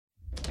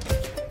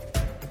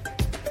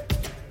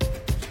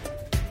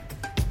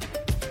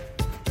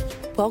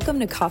Welcome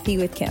to Coffee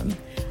with Kim.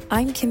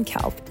 I'm Kim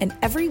Kalp, and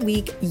every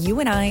week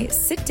you and I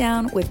sit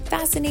down with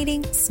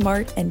fascinating,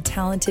 smart, and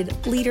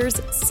talented leaders,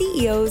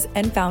 CEOs,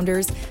 and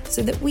founders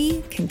so that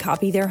we can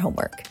copy their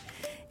homework.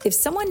 If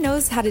someone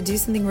knows how to do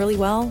something really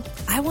well,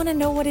 I want to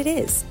know what it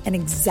is and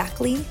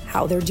exactly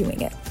how they're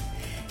doing it.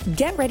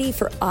 Get ready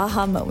for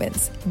aha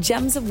moments,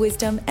 gems of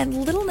wisdom,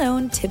 and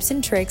little-known tips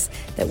and tricks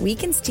that we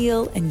can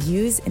steal and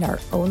use in our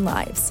own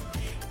lives.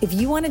 If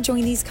you want to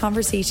join these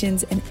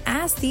conversations and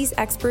ask these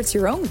experts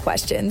your own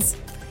questions,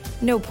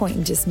 no point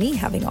in just me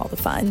having all the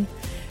fun.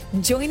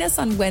 Join us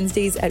on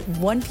Wednesdays at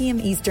 1 p.m.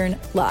 Eastern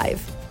live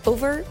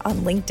over on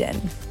LinkedIn.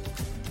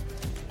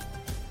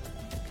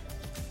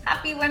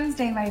 Happy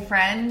Wednesday, my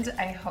friend.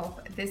 I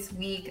hope this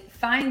week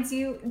finds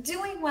you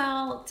doing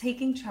well,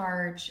 taking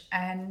charge,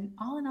 and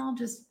all in all,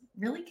 just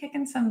really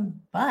kicking some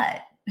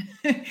butt.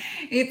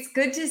 It's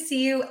good to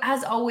see you.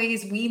 As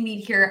always, we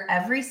meet here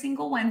every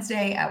single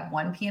Wednesday at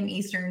 1 p.m.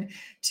 Eastern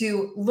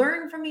to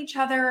learn from each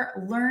other,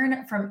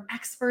 learn from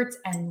experts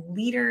and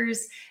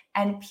leaders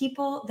and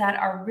people that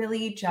are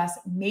really just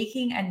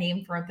making a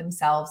name for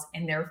themselves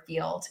in their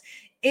field.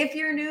 If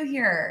you're new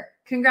here,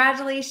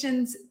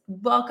 congratulations.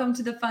 Welcome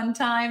to the fun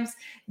times.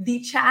 The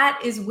chat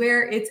is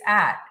where it's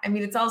at. I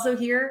mean, it's also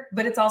here,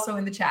 but it's also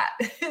in the chat.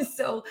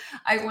 So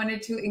I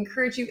wanted to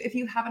encourage you, if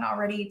you haven't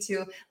already,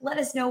 to let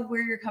us know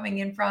where you're coming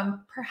in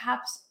from,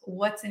 perhaps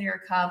what's in your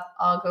cup.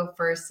 I'll go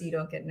first so you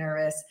don't get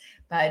nervous.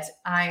 But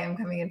I am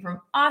coming in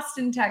from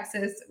Austin,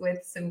 Texas with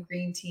some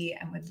green tea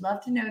and would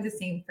love to know the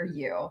same for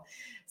you.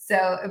 So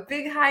a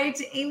big hi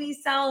to Amy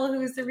Sell,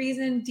 who is the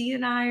reason Dean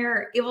and I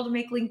are able to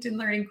make LinkedIn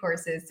learning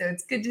courses. So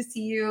it's good to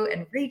see you,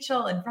 and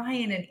Rachel and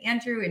Ryan and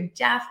Andrew and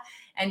Jeff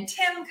and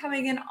Tim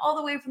coming in all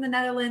the way from the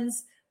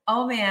Netherlands.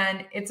 Oh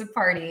man, it's a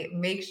party.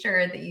 Make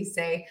sure that you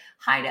say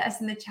hi to us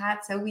in the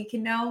chat so we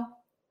can know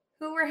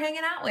who we're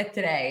hanging out with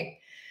today.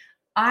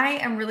 I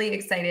am really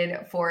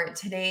excited for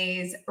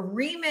today's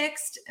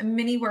remixed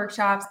mini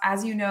workshops.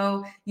 As you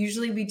know,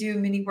 usually we do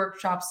mini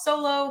workshops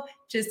solo,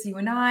 just you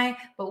and I,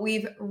 but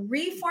we've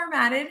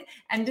reformatted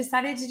and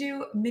decided to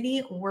do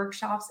mini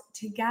workshops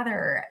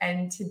together.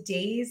 And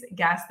today's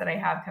guest that I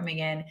have coming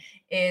in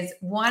is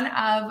one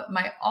of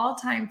my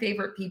all-time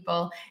favorite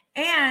people.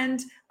 And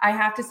I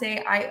have to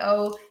say, I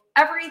owe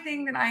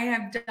everything that I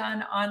have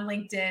done on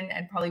LinkedIn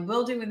and probably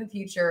will do in the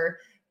future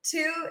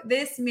to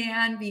this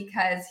man,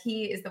 because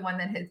he is the one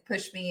that has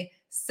pushed me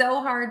so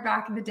hard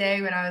back in the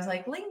day when I was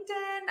like,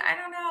 LinkedIn, I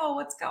don't know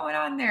what's going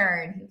on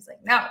there. And he was like,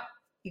 no,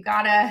 you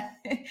gotta,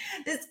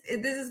 this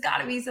has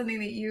gotta be something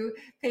that you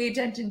pay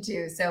attention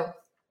to. So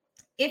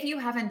if you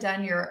haven't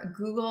done your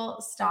Google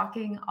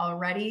stalking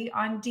already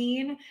on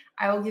Dean,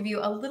 I will give you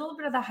a little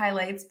bit of the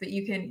highlights, but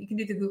you can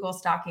do the Google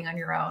stalking on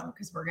your own,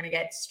 because we're going to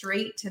get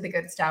straight to the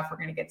good stuff. We're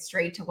going to get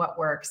straight to what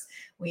works.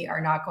 We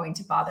are not going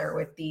to bother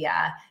with the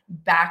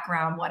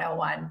background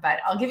 101,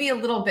 but I'll give you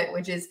a little bit,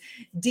 which is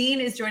Dean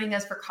is joining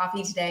us for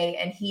coffee today,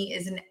 and he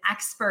is an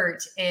expert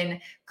in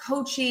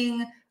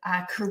coaching,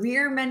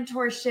 career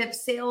mentorship,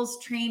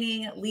 sales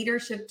training,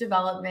 leadership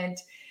development.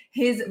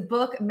 His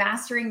book,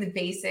 Mastering the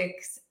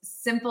Basics,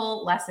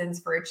 Simple Lessons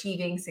for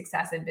Achieving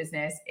Success in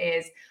Business,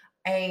 is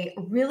a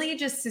really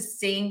just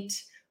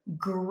succinct,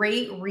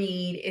 great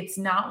read. It's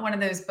not one of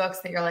those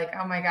books that you're like,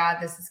 oh my God,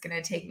 this is going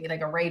to take me,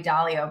 like a Ray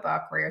Dalio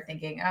book where you're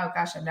thinking, oh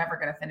gosh, I'm never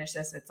going to finish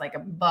this. It's like a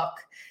book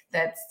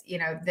that's,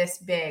 this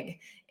big.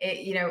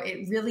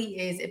 It really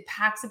is. It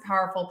packs a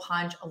powerful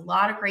punch. A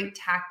lot of great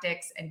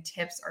tactics and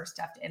tips are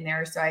stuffed in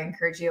there. So I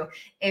encourage you,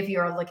 if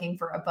you're looking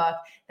for a book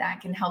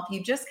that can help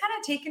you just kind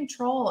of take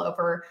control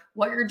over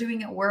what you're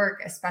doing at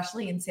work,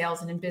 especially in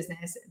sales and in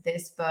business,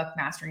 this book,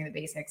 Mastering the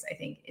Basics, I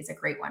think is a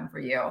great one for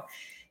you.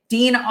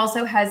 Dean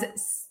also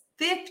has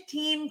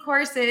 15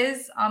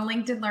 courses on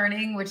LinkedIn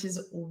Learning, which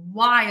is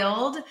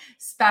wild,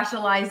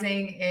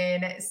 specializing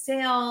in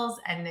sales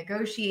and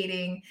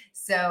negotiating.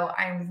 So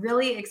I'm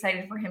really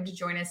excited for him to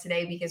join us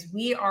today, because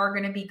we are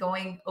going to be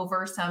going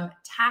over some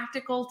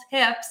tactical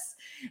tips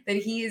that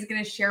he is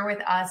going to share with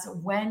us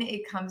when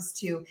it comes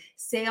to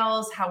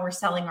sales, how we're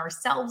selling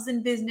ourselves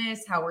in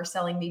business, how we're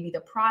selling maybe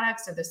the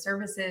products or the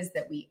services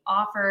that we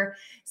offer.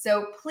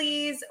 So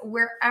please,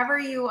 wherever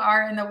you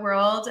are in the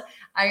world,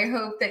 I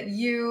hope that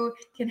you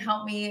can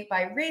help me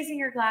by raising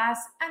your glass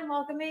and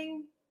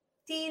welcoming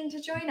Dean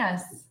to join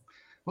us.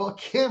 Well,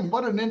 Kim,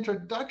 what an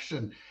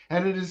introduction.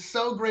 And it is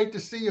so great to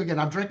see you again.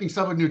 I'm drinking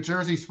some of New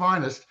Jersey's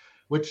finest,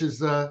 which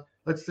is,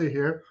 let's see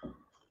here.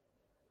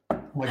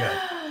 Oh my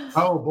God.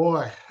 Oh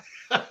boy.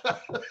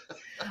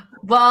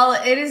 Well,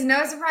 it is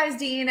no surprise,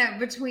 Dean,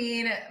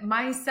 between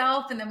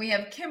myself and then we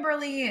have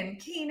Kimberly and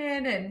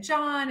Keenan and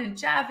John and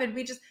Jeff, and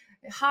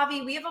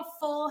Javi, we have a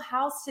full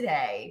house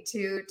today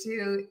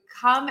to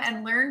come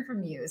and learn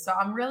from you. So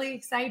I'm really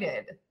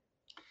excited.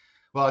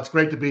 Well, it's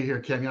great to be here,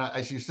 Kim.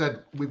 As you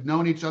said, we've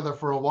known each other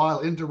for a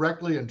while,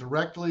 indirectly and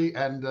directly.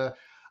 And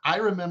I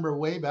remember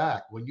way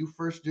back when you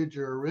first did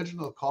your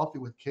original Coffee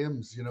with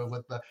Kim's, you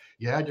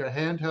had your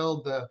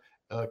handheld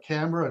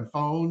camera and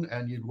phone,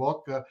 and you'd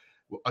walk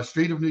a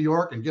street of New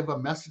York and give a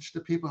message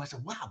to people. And I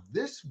said, wow,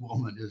 this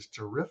woman is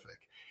terrific.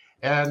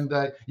 And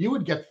you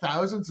would get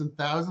thousands and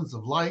thousands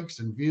of likes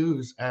and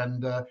views.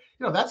 And,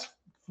 that's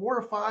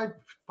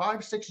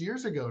 6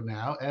 years ago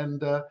now.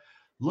 And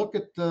look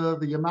at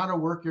the amount of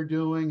work you're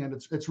doing. And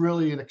it's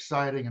really an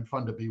exciting and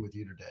fun to be with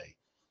you today.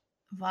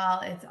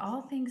 Well, it's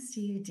all thanks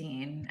to you,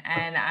 Dean.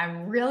 And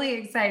I'm really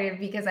excited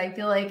because I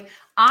feel like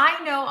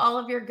I know all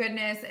of your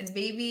goodness, and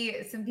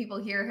maybe some people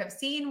here have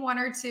seen one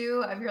or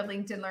two of your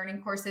LinkedIn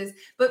learning courses,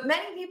 but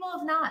many people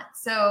have not.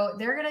 So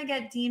they're going to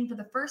get Dean for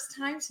the first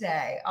time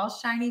today, all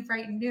shiny,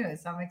 bright, and new.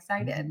 So I'm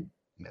excited.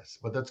 Yes,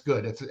 but that's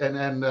good.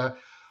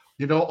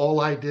 All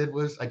I did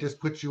was I just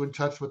put you in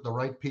touch with the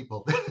right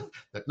people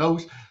that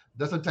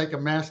doesn't take a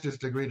master's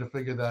degree to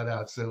figure that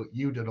out. So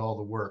you did all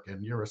the work,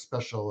 and you're a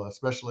special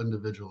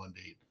individual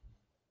indeed.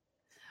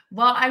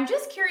 Well, I'm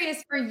just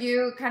curious for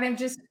you, kind of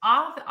just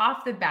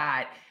off the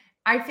bat.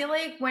 I feel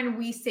like when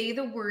we say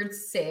the word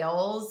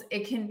sales,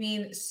 it can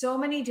mean so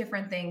many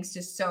different things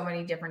to so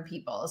many different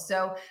people.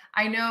 So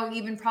I know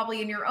even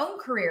probably in your own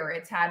career,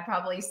 it's had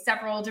probably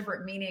several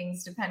different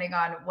meanings depending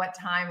on what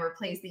time or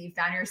place that you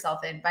found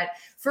yourself in. But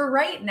for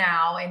right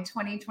now in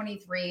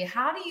 2023,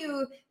 how do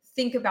you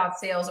think about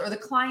sales, or the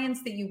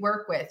clients that you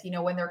work with,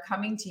 when they're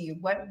coming to you,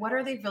 what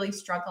are they really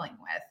struggling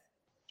with?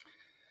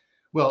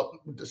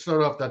 Well, to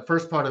start off that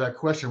first part of that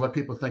question, what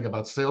people think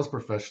about sales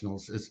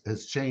professionals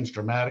has changed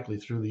dramatically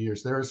through the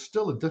years. There is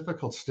still a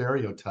difficult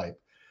stereotype,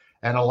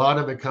 and a lot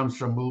of it comes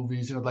from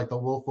movies, like The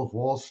Wolf of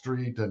Wall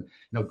Street and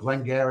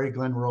Glengarry,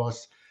 Glen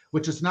Ross,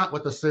 which is not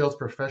what the sales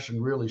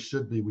profession really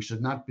should be. We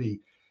should not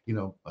be,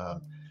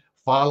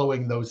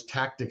 following those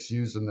tactics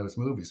used in those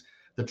movies.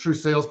 The true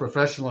sales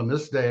professional in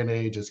this day and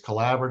age is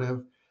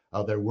collaborative.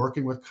 They're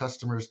working with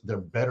customers. They're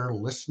better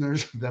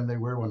listeners than they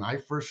were when I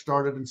first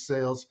started in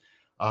sales.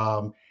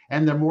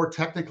 And they're more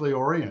technically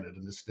oriented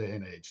in this day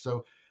and age.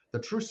 So the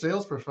true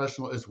sales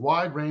professional is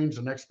wide range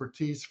and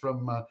expertise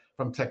from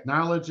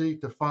technology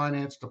to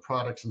finance to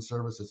products and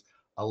services,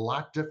 a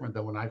lot different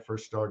than when I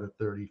first started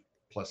 30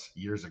 plus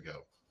years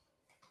ago.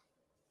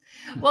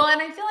 Well, and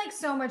I feel like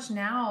so much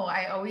now,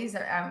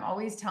 I'm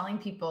always telling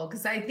people,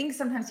 because I think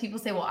sometimes people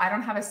say, well, I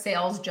don't have a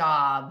sales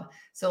job,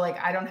 so like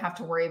I don't have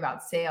to worry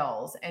about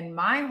sales. And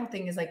my whole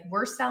thing is like,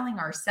 we're selling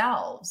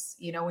ourselves.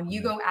 When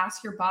you go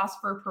ask your boss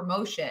for a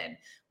promotion,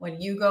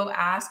 when you go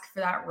ask for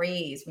that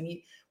raise,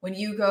 when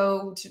you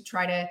go to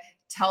try to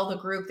tell the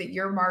group that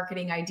your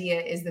marketing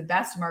idea is the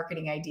best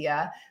marketing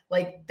idea,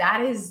 like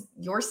that is,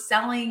 you're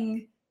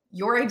selling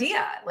your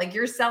idea, like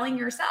you're selling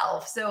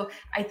yourself. So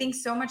I think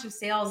so much of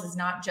sales is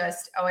not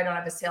just, oh, I don't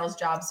have a sales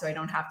job, so I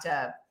don't have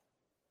to,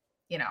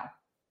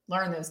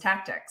 learn those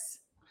tactics.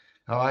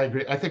 Oh, I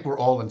agree. I think we're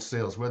all in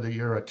sales, whether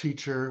you're a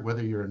teacher,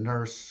 whether you're a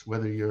nurse,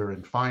 whether you're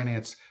in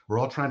finance, we're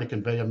all trying to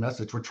convey a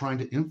message. We're trying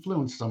to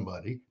influence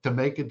somebody to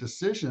make a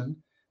decision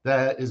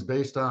that is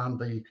based on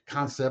the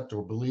concept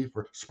or belief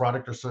or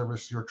product or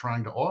service you're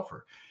trying to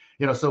offer.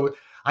 So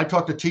I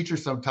talk to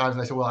teachers sometimes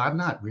and I say, well, I'm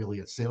not really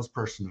a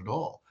salesperson at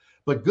all.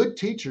 But good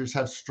teachers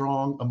have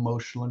strong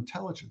emotional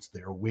intelligence.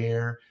 They're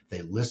aware,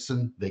 they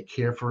listen, they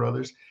care for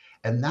others.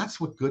 And that's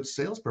what good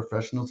sales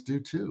professionals do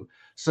too.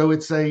 So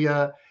it's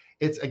a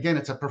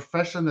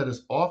profession that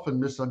is often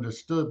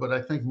misunderstood, but I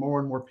think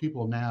more and more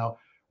people now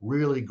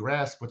really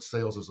grasp what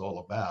sales is all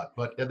about.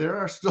 But there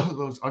are still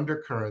those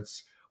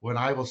undercurrents when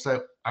I will say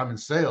I'm in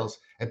sales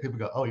and people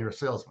go, oh, you're a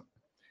salesman.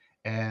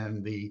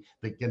 And the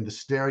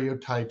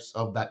stereotypes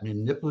of that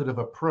manipulative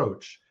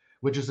approach,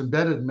 which is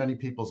embedded in many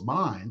people's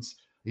minds,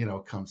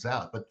 comes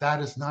out. But that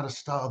is not a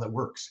style that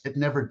works. It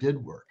never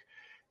did work.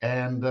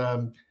 And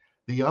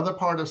the other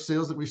part of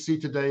sales that we see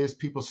today is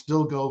people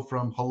still go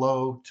from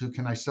hello to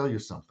can I sell you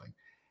something?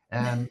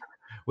 And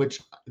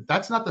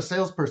that's not the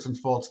salesperson's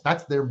fault.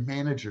 That's their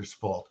manager's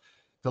fault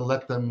to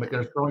let them,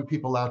 they're throwing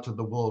people out to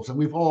the wolves. And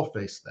we've all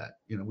faced that.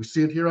 We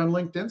see it here on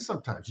LinkedIn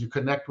sometimes. You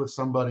connect with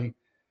somebody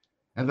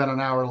and then an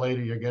hour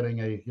later you're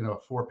getting a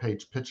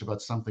 4-page pitch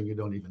about something you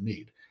don't even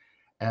need.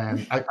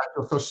 And I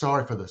feel so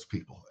sorry for those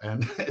people,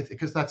 and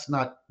because that's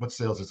not what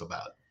sales is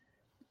about.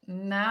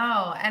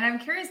 No. And I'm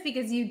curious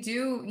because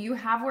you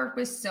have worked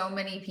with so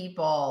many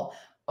people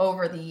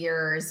over the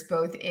years,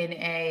 both in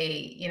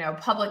a,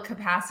 public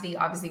capacity,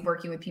 obviously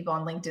working with people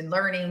on LinkedIn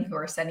Learning who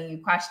are sending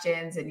you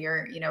questions and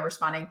you're,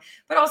 responding,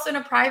 but also in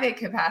a private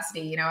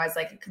capacity, as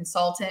like a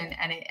consultant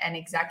and an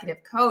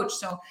executive coach.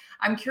 So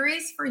I'm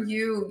curious for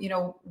you,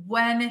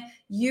 when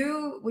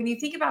you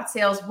think about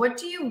sales, what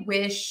do you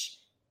wish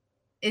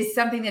is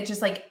something that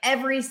just like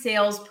every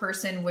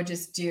salesperson would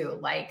just do?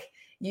 Like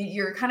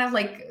you're kind of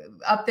like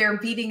up there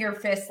beating your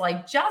fist,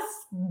 like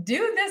just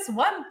do this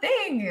one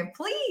thing,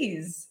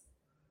 please.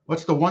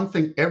 What's the one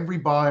thing every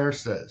buyer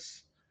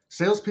says?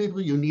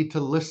 Salespeople, you need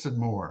to listen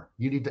more.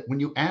 You need to, when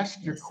you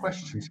ask your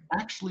questions,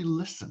 actually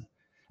listen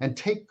and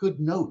take good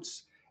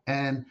notes,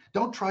 and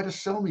don't try to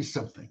sell me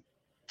something.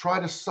 Try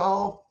to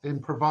solve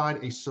and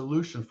provide a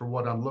solution for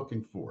what I'm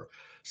looking for.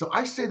 So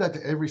I say that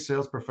to every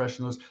sales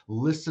professional is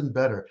listen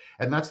better.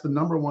 And that's the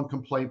number one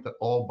complaint that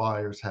all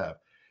buyers have.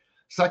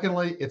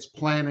 Secondly, it's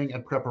planning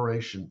and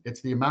preparation.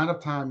 It's the amount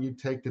of time you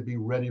take to be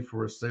ready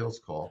for a sales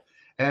call.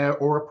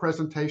 or a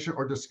presentation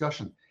or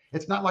discussion.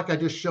 It's not like I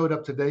just showed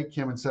up today,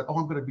 Kim, and said, oh,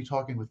 I'm going to be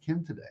talking with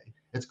Kim today.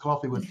 It's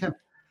Coffee with Kim.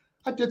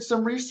 I did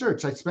some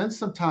research. I spent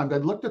some time. I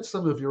looked at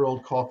some of your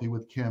old Coffee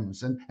with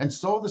Kims and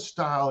saw the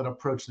style and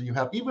approach that you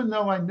have. Even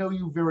though I know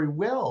you very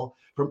well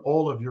from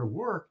all of your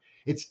work,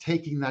 it's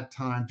taking that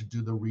time to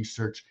do the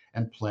research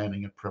and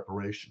planning and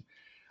preparation.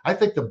 I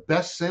think the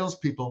best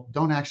salespeople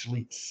don't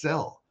actually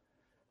sell.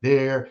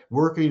 They're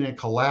working in a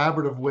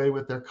collaborative way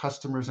with their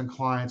customers and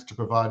clients to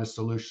provide a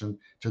solution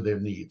to their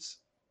needs.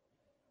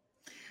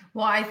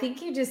 Well, I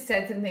think you just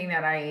said something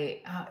that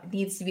I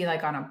needs to be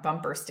like on a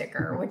bumper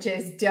sticker, Mm-hmm. which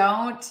is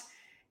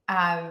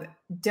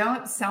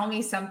don't sell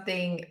me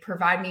something,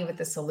 provide me with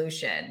a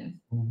solution.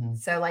 Mm-hmm.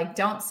 So like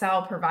don't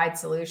sell, provide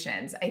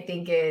solutions, I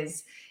think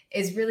is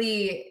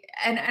really,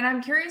 and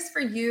I'm curious for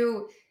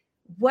you,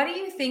 what do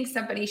you think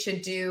somebody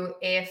should do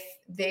if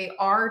they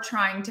are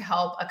trying to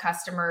help a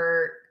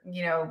customer,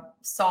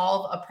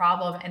 solve a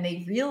problem and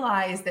they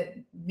realize that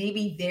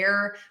maybe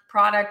their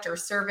product or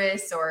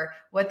service or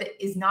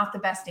is not the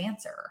best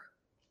answer?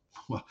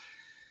 Well,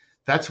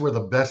 that's where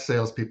the best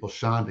salespeople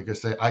shine,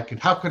 because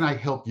how can I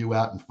help you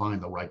out and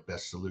find the right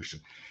best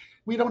solution?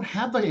 We don't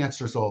have the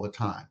answers all the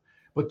time,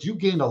 but you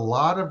gain a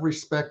lot of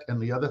respect.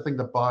 And the other thing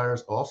that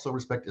buyers also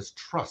respect is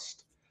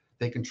trust.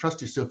 They can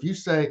trust you. So if you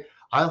say,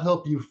 I'll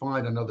help you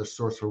find another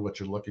source for what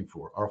you're looking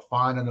for, or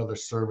find another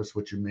service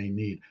which you may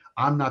need,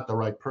 I'm not the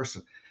right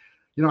person.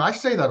 I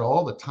say that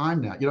all the time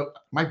now.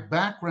 My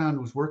background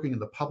was working in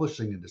the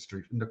publishing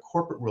industry, in the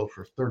corporate world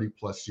for 30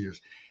 plus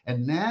years.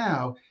 And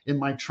now in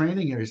my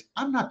training areas,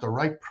 I'm not the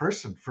right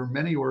person for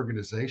many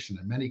organizations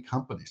and many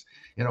companies.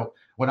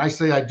 When I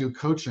say I do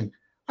coaching,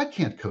 I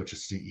can't coach a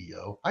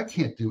CEO. I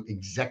can't do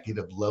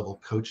executive level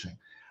coaching.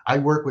 I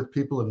work with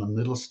people in the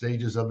middle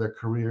stages of their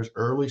careers,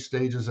 early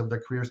stages of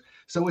their careers.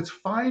 So it's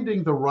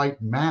finding the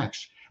right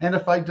match. And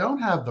if I'm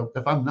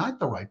not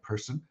the right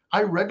person,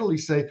 I readily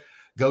say,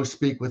 go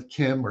speak with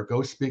Kim or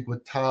go speak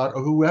with Todd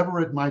or whoever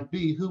it might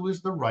be who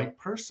is the right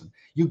person.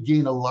 You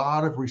gain a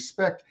lot of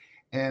respect,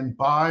 and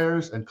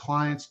buyers and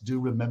clients do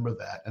remember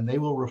that, and they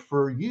will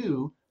refer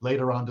you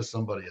later on to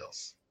somebody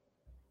else.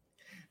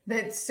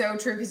 That's so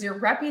true, because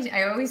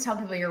I always tell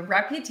people your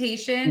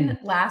reputation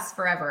lasts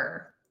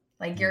forever.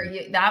 Like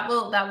that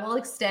will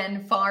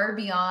extend far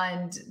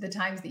beyond the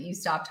times that you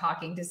stop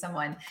talking to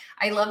someone.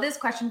 I love this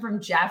question from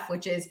Jeff,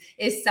 which is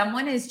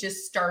someone is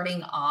just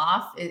starting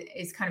off,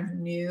 is kind of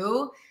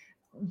new,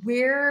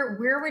 where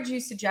would you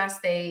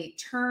suggest they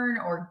turn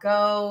or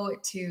go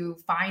to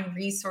find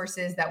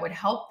resources that would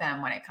help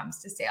them when it comes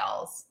to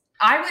sales?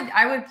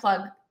 I would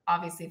plug,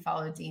 obviously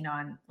follow Dean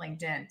on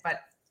LinkedIn,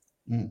 but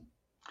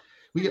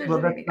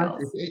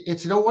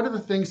it's one of the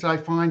things that I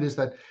find is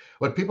that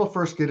when people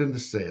first get into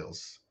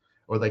sales,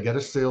 or they get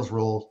a sales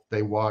role,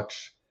 they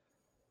watch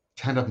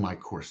 10 of my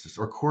courses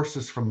or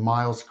courses from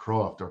Miles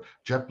Croft or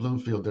Jeff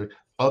Bloomfield or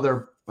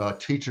other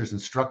teachers,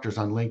 instructors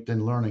on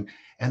LinkedIn Learning,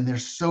 and they're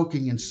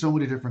soaking in so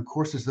many different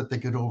courses that they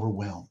get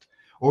overwhelmed,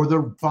 or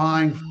they're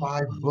buying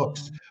 5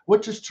 books,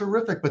 which is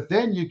terrific, but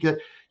then you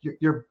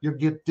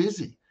get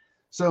dizzy.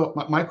 So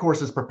my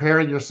course is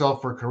Preparing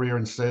Yourself for a Career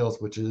in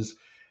Sales, which is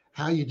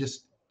how you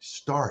just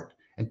start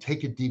and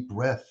take a deep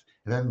breath,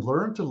 and then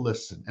learn to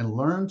listen and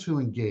learn to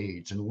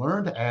engage and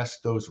learn to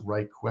ask those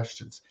right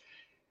questions.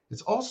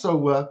 It's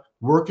also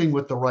working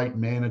with the right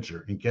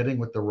manager and getting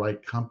with the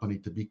right company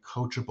to be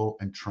coachable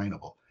and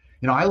trainable.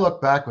 I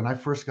look back when I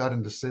first got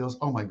into sales,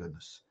 oh my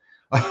goodness.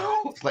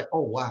 It's like,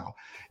 oh, wow.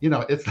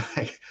 It's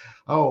like,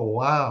 oh,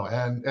 wow.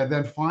 And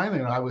then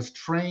finally, I was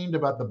trained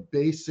about the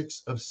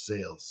basics of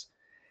sales.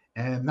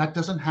 And that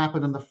doesn't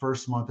happen in the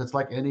first month. It's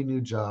like any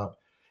new job.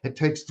 It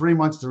takes 3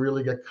 months to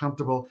really get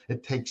comfortable.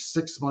 It takes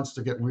 6 months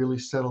to get really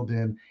settled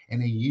in,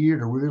 and a year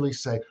to really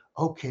say,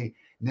 okay,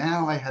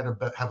 now I have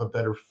a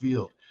better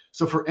feel.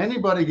 So for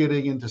anybody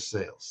getting into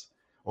sales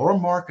or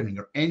marketing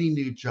or any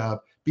new job,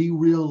 be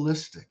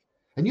realistic.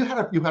 And you had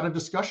a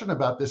discussion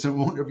about this in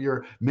one of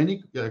your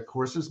many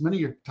courses. Many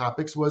of your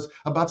topics was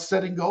about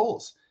setting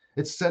goals.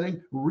 It's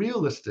setting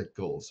realistic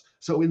goals.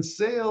 So in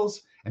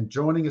sales and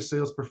joining a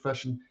sales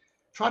profession,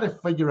 try to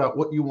figure out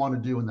what you want to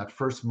do in that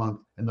first month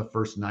and the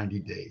first 90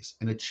 days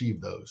and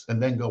achieve those,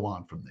 and then go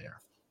on from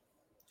there.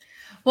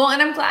 Well, and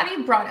I'm glad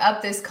you brought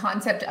up this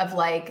concept of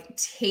like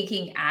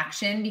taking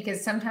action,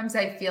 because sometimes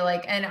I feel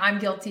like, and I'm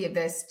guilty of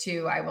this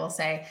too, I will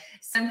say,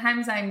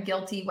 sometimes I'm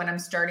guilty when I'm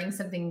starting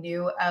something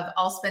new of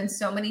I'll spend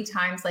so many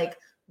times like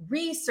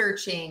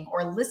researching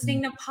or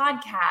listening to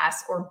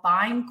podcasts or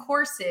buying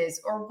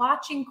courses or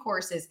watching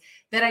courses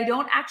that I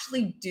don't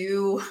actually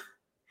do.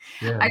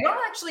 Yeah. I don't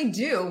actually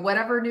do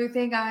whatever new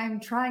thing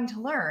I'm trying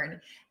to learn.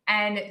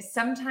 And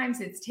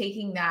sometimes it's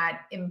taking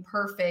that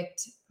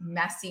imperfect,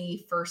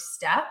 messy first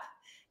step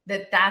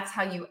that's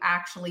how you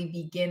actually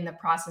begin the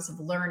process of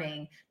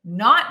learning,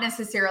 not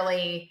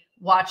necessarily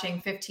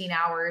watching 15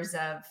 hours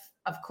of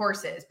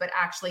courses, but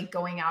actually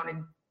going out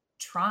and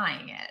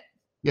trying it.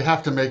 You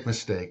have to make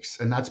mistakes,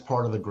 and that's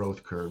part of the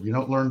growth curve. You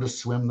don't learn to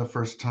swim the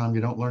first time.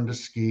 You don't learn to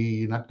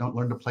ski. Don't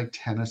learn to play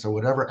tennis or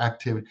whatever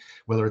activity,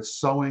 whether it's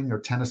sewing or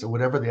tennis or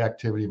whatever the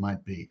activity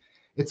might be.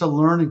 It's a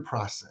learning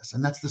process,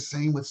 and that's the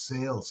same with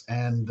sales.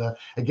 And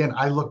again,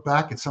 I look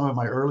back at some of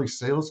my early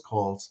sales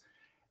calls,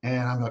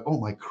 and I'm like,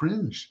 oh, I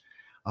cringe.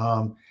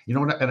 And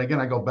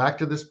again, I go back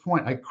to this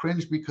point. I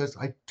cringe because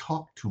I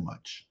talk too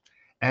much,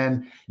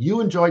 and you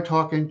enjoy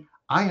talking.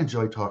 I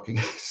enjoy talking.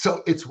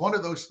 So it's one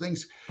of those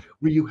things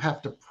where you have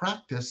to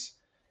practice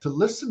to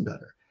listen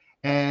better.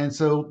 And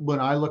so when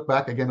I look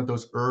back again at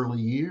those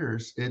early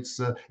years, it's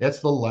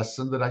the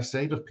lesson that I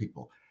say to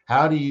people.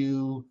 How do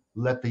you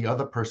let the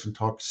other person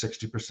talk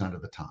 60%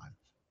 of the time?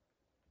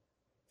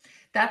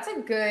 That's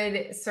a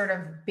good sort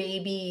of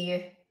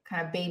baby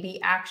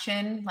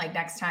action. Like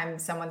next time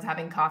someone's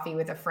having coffee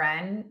with a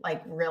friend,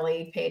 like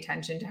really pay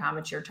attention to how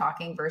much you're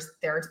talking versus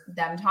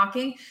them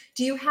talking.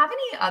 Do you have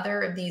any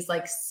other of these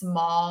like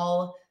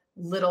small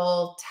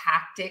little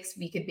tactics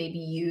we could maybe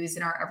use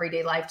in our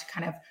everyday life to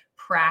kind of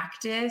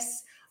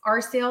practice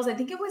our sales? I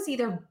think it was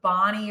either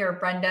Bonnie or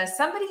Brenda.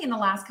 Somebody in the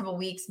last couple of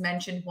weeks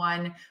mentioned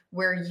one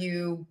where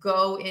you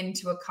go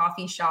into a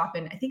coffee shop,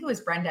 and I think it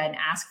was Brenda, and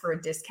ask for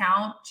a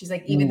discount. She's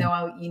like, even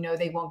Mm. though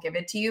they won't give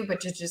it to you,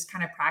 but just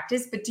kind of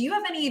practice. But do you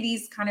have any of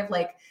these kind of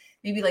like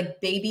maybe like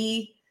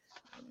baby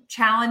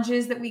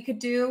challenges that we could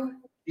do?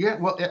 Yeah,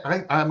 well,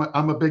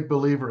 I'm a big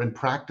believer in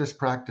practice,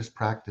 practice,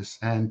 practice,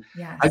 and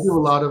I do Yes. a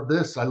lot of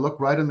this. I look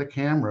right in the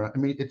camera. I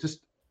mean, it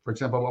just, for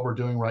example, what we're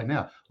doing right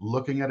now,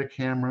 looking at a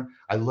camera.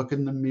 I look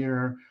in the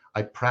mirror.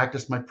 I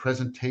practice my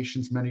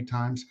presentations many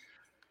times.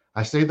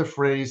 I say the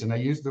phrase and I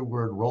use the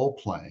word role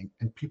playing,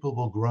 and people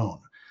will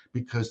groan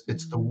because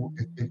it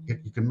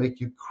can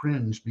make you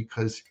cringe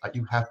because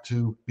you have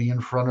to be in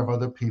front of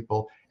other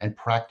people and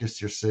practice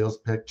your sales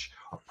pitch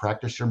or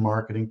practice your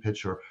marketing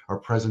pitch or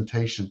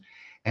presentation.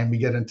 And we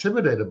get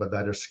intimidated by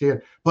that or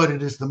scared, but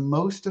it is the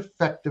most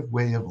effective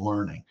way of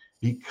learning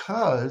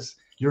because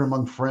you're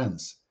among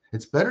friends.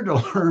 It's better to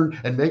learn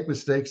and make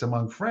mistakes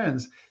among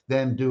friends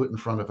than do it in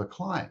front of a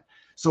client.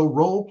 So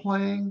role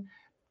playing,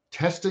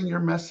 testing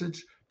your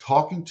message,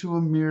 talking to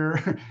a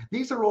mirror.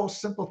 These are all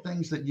simple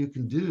things that you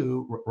can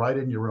do right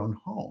in your own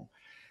home.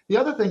 The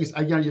other thing is,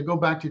 again, you go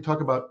back to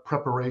talk about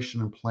preparation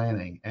and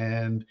planning,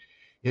 and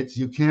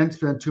you can't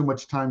spend too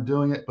much time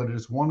doing it, but it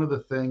is one of the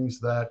things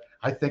that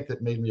I think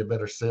that made me a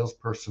better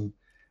salesperson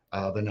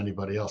than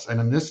anybody else.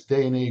 And in this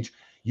day and age,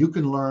 you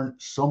can learn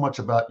so much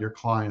about your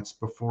clients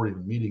before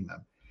even meeting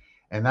them,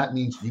 and that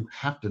means you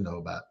have to know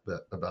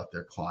about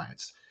their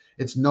clients.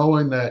 It's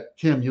knowing that,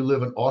 Kim, you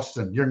live in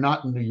Austin, you're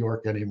not in New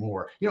York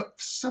anymore.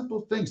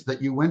 Simple things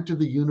that you went to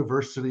the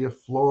University of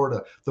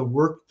Florida,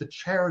 the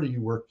charity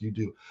work you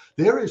do.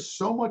 There is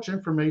so much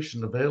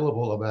information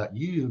available about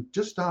you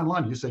just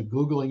online. You say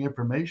Googling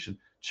information,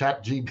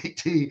 chat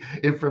GPT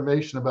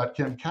information about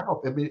Kim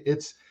Carroll. I mean,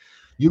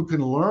 you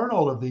can learn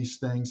all of these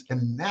things,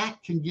 and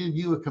that can give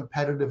you a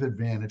competitive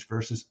advantage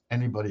versus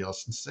anybody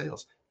else in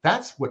sales.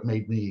 That's what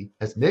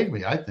has made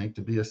me, I think,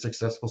 to be a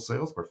successful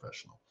sales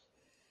professional.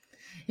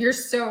 You're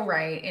so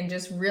right. And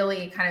just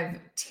really kind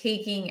of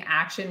taking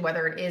action,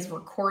 whether it is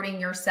recording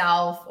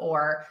yourself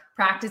or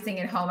practicing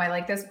at home. I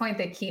like this point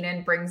that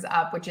Keenan brings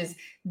up, which is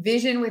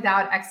vision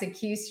without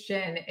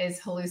execution is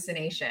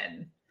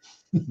hallucination,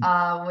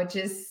 which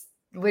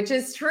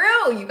is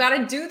true. You got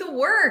to do the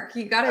work.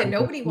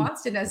 Nobody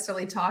wants to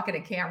necessarily talk at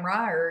a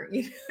camera or,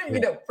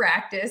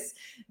 practice,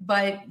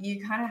 but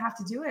you kind of have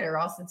to do it or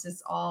else it's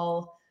just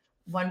all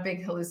one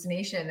big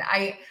hallucination.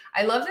 I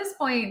love this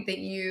point that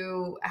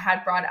you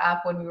had brought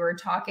up when we were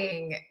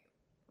talking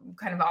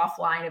kind of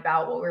offline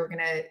about what we're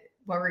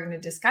going to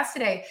discuss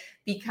today,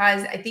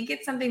 because I think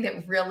it's something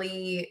that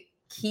really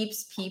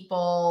keeps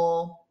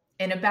people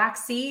in a back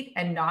seat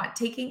and not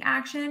taking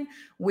action,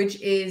 which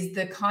is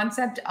the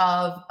concept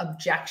of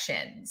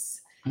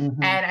objections.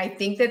 Mm-hmm. And I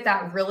think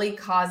that really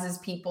causes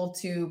people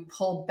to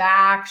pull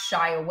back,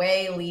 shy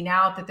away, lean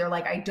out, that they're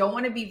like, I don't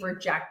want to be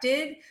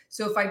rejected.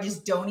 So if I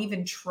just don't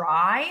even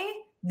try,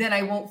 then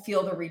I won't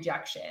feel the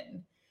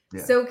rejection.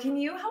 Yeah. So can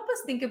you help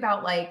us think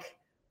about like,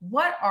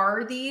 what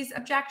are these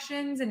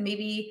objections and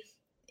maybe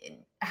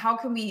how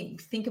can we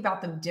think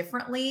about them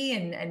differently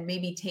and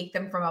maybe take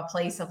them from a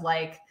place of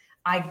like,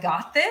 I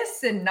got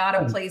this and not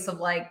a place of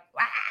like,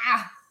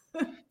 ah.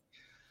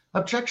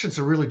 Objections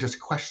are really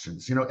just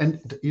questions,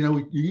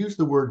 you use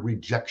the word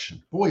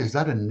rejection. Boy, is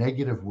that a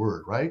negative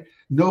word, right?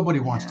 Nobody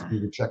wants to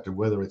be rejected,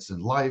 whether it's in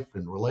life,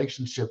 in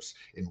relationships,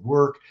 in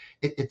work.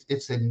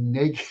 It's a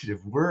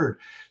negative word.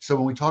 So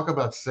when we talk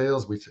about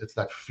sales, it's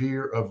that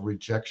fear of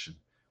rejection.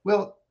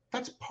 Well,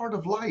 that's part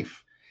of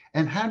life.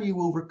 And how do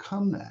you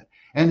overcome that?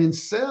 And in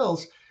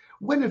sales,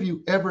 when have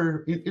you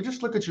ever, you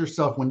just look at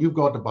yourself when you've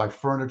gone to buy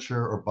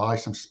furniture or buy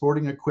some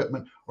sporting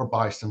equipment or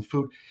buy some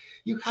food,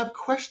 you have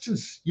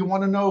questions. You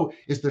want to know,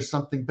 is there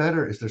something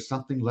better? Is there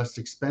something less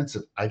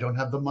expensive? I don't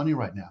have the money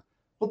right now.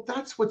 Well,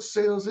 that's what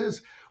sales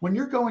is. When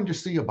you're going to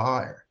see a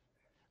buyer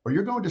or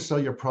you're going to sell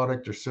your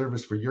product or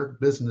service for your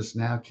business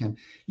now, Kim,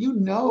 you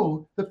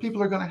know that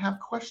people are going to have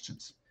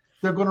questions.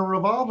 They're going to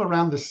revolve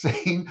around the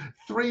same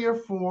 3 or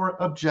 4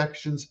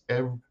 objections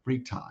every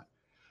time.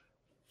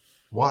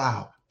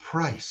 Wow,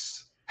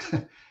 price.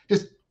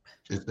 Just,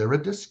 is there a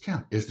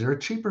discount? Is there a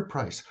cheaper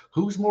price?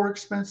 Who's more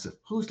expensive?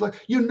 Who's like,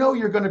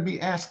 you're going to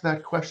be asked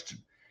that question.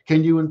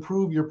 Can you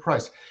improve your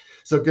price?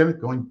 So again,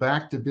 going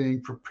back to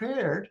being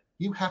prepared,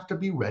 you have to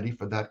be ready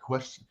for that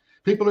question.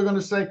 People are going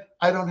to say,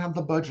 I don't have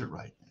the budget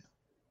right now.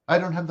 I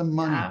don't have the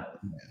money right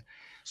now.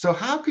 So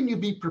how can you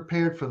be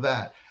prepared for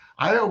that?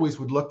 I always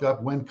would look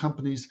up when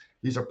companies,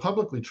 these are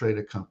publicly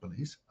traded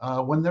companies,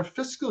 when their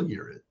fiscal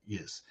year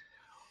is.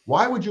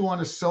 Why would you want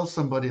to sell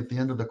somebody at the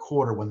end of the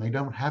quarter when they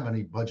don't have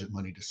any budget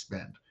money to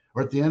spend?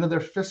 Or at the end of their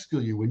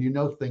fiscal year when you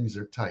know things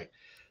are tight?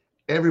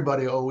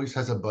 Everybody always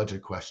has a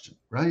budget question,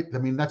 right? I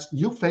mean,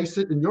 you face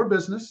it in your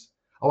business.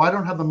 Oh, I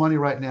don't have the money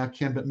right now,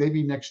 Kim, but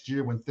maybe next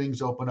year when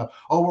things open up.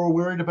 Oh, we're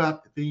worried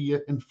about the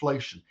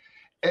inflation.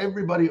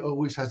 Everybody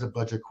always has a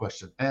budget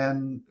question,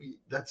 and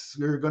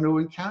you're going to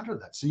encounter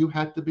that. So you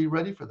have to be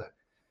ready for that.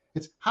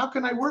 It's, how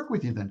can I work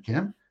with you then,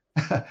 Kim?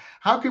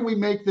 How can we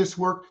make this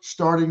work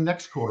starting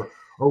next quarter?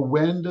 Or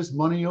when does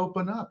money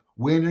open up?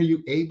 When are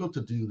you able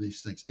to do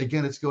these things?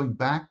 Again, it's going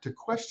back to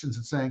questions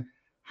and saying,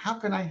 how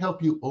can I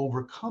help you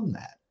overcome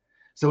that?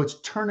 So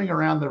it's turning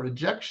around the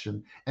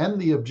rejection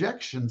and the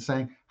objection,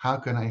 saying, how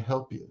can I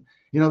help you?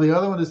 The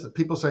other one is that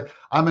people say,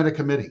 I'm in a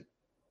committee.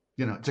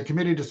 It's a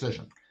committee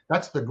decision.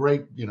 That's the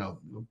great,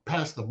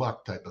 pass the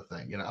buck type of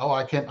thing. Oh,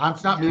 I can't,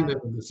 it's not me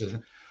making the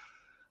decision.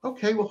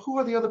 Okay, well, who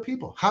are the other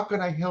people? How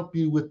can I help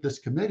you with this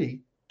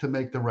committee to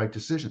make the right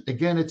decision?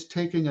 Again, it's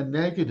taking a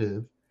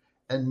negative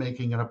and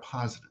making it a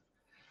positive.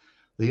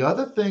 The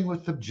other thing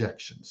with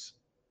objections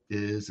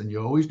is, and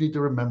you always need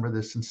to remember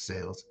this in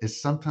sales,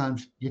 is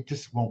sometimes you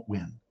just won't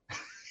win.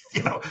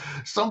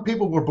 Some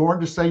people were born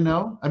to say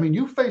no. I mean,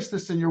 you face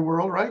this in your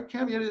world, right,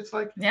 Kim? It's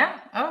like,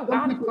 yeah. Oh,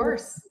 God, of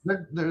course.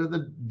 They're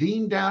the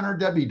Dean Downer,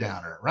 Debbie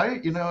Downer,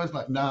 right? It's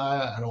like,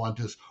 nah, I don't want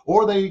this.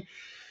 Or they,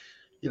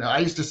 I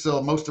used to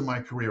sell most of my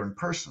career in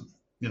person,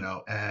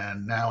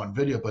 and now in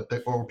video,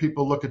 or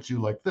people look at you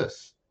like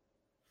this.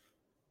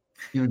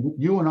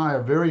 You and I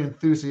are very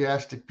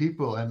enthusiastic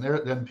people,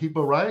 and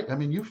people, right? I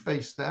mean, you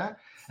face that,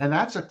 and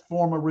that's a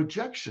form of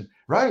rejection,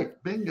 right?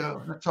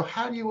 Bingo. So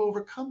how do you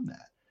overcome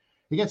that?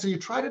 Again, so you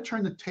try to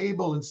turn the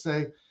table and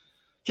say,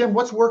 Kim,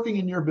 what's working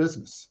in your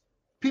business?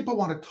 People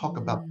want to talk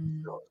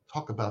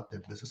about their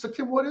business. So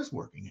Kim, what is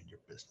working in your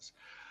business?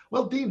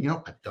 Well, Dean,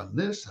 I've done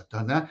this, I've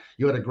done that.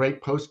 You had a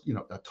great post,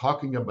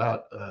 talking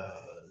about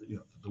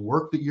the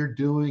work that you're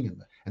doing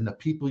and the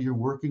people you're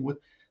working with.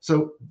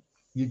 So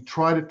you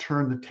try to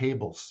turn the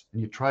tables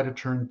and you try to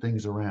turn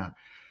things around,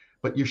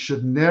 but you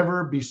should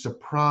never be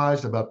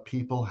surprised about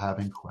people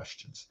having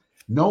questions.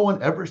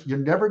 You're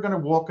never going to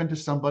walk into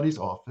somebody's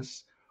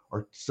office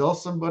or sell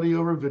somebody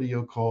over a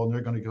video call and they're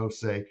going to go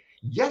say,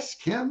 yes,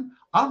 Kim,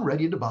 I'm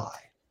ready to buy.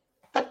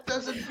 That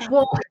doesn't happen.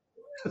 Well,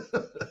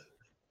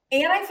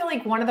 and I feel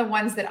like one of the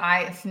ones that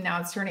now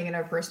it's turning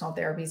into a personal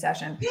therapy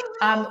session.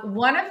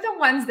 One of the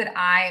ones that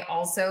I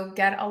also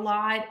get a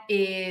lot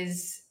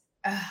is,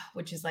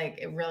 which is like,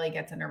 it really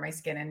gets under my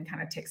skin and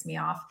kind of ticks me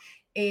off,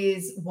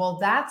 is, well,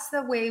 that's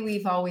the way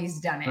we've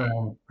always done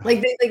it.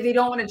 Like they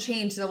don't want to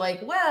change. They're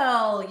like,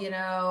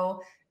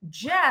 well,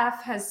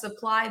 Jeff has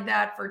supplied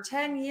that for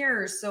 10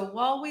 years. So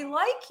while we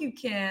like you,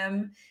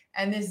 Kim,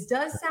 and this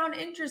does sound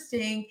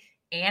interesting,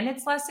 and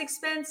it's less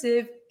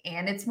expensive,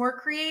 and it's more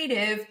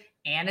creative,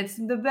 and it's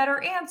the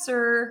better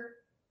answer,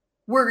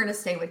 we're going to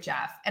stay with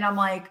Jeff. And I'm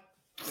like,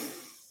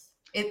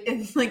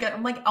 it's like,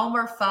 I'm like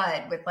Elmer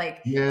Fudd with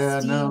like steam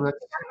out of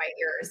my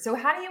ears. So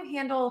how do you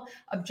handle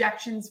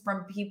objections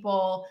from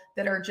people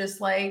that are just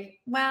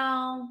like,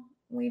 well,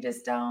 we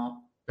just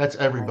don't? That's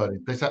everybody.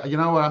 They say, you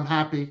know what, I'm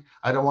happy.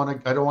 I don't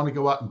want to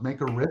go out and make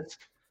a risk.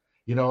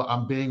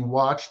 I'm being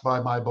watched by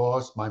my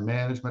boss, my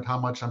management, how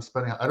much I'm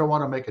spending. I don't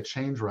want to make a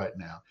change right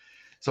now.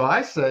 So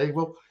I say,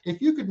 well, if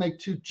you could make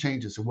 2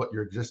 changes in what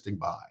you're existing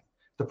buying,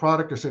 the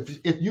product, or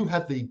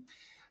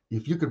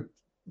if you could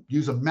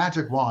use a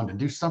magic wand and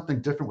do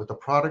something different with the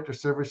product or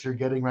service you're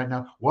getting right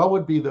now, what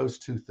would be those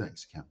 2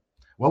 things, Kim?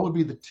 What would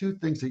be the 2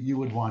 things that you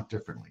would want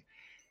differently?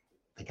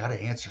 They got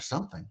to answer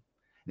something.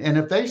 And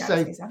if they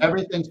say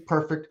everything's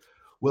perfect,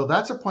 well,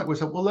 that's a point where we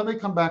say, well, let me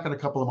come back in a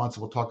couple of months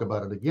and we'll talk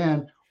about it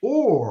again.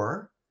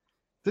 Or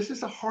this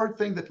is a hard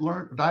thing that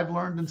I've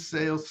learned in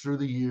sales through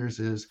the years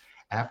is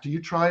after you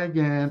try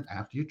again,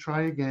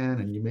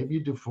 and maybe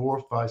you do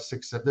 4, 5,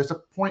 6, 7, there's a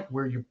point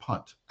where you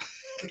punt.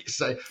 You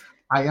say,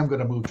 I am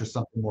going to move to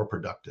something more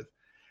productive,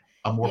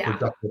 a more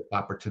productive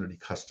opportunity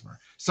customer.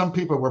 Some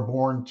people were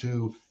born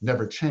to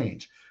never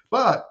change,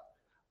 but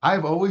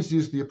I've always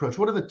used the approach.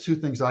 What are the 2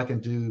 things I can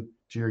do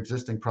to your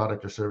existing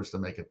product or service to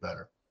make it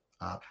better?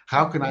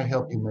 How can I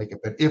help you make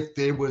it better? If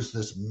there was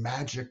this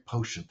magic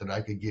potion that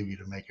I could give you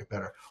to make it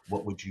better,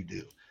 what would you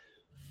do?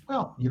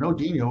 Well,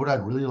 Dean, what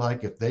I'd really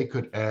like if they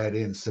could add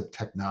in some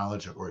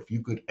technology, or if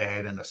you could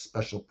add in a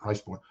special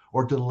price point,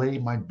 or delay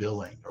my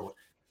billing, or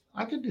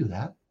I could do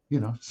that.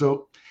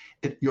 So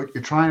you're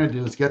trying to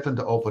do is get them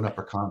to open up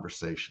a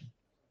conversation,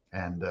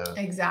 and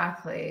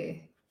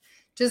exactly.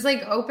 just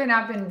like open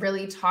up and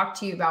really talk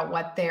to you about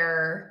what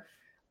they're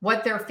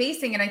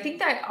facing. And I think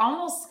that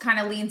almost kind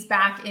of leans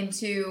back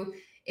into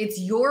it's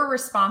your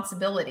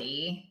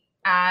responsibility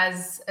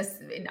as a,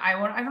 I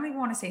don't even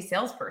want to say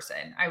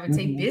salesperson. I would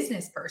say Mhm.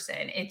 business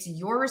person. It's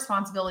your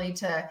responsibility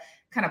to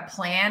kind of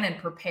plan and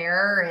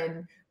prepare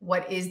and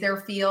what is their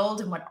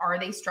field and what are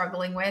they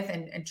struggling with,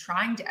 and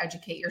trying to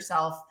educate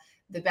yourself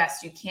the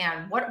best you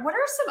can. What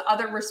are some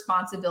other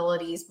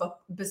responsibilities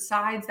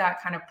besides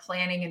that kind of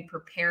planning and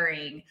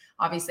preparing?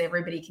 Obviously,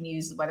 everybody can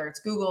use whether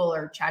it's Google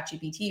or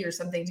ChatGPT or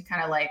something to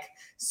kind of like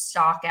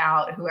stalk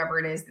out whoever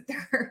it is that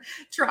they're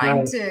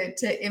trying Right.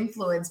 to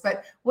influence.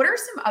 But what are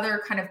some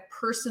other kind of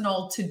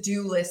personal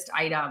to-do list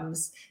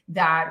items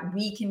that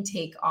we can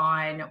take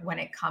on when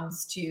it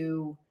comes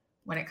to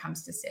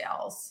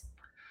sales?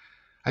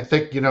 I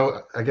think,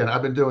 again,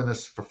 I've been doing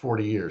this for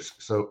 40 years.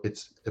 So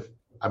if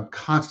I'm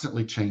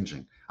constantly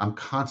changing, I'm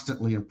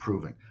constantly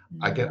improving.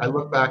 I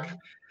look back, Mm,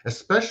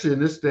 especially in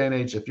this day and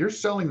age, if you're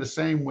selling the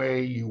same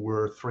way you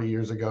were 3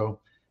 years ago,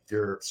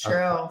 you're it's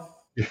true.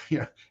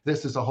 yeah,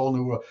 this is a whole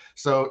new world.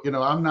 So,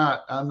 I'm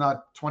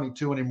not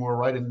 22 anymore,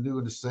 right, and new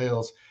into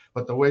sales,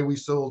 but the way we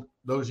sold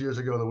those years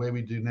ago, the way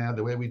we do now,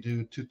 the way we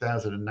do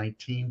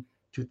 2019,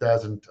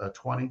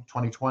 2020,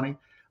 2020,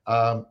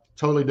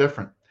 totally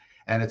different.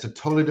 And it's a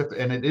totally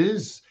different, and it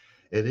is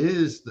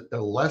the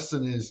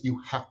lesson is you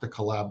have to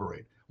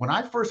collaborate. When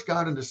I first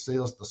got into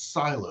sales, the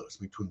silos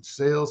between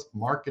sales,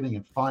 marketing,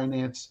 and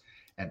finance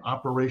and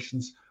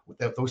operations,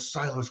 those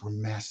silos were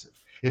massive.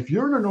 If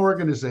you're in an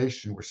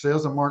organization where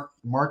sales and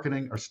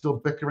marketing are still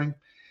bickering,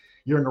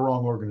 you're in the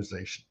wrong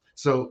organization.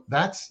 So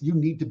you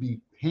need to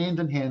be hand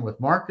in hand with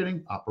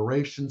marketing,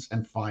 operations,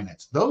 and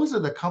finance. Those are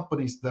the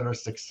companies that are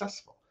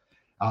successful.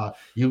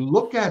 You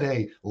look at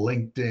a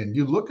LinkedIn,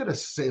 you look at a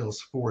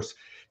Salesforce.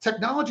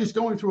 Technology is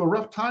going through a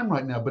rough time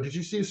right now, but did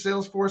you see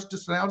Salesforce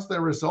just announced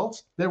their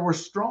results? They were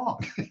strong.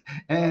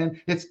 And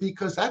it's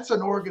because that's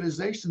an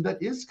organization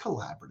that is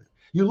collaborative.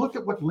 You look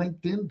at what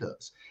LinkedIn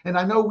does. And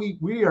I know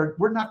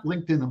we're not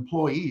LinkedIn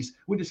employees.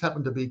 We just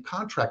happen to be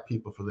contract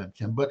people for them,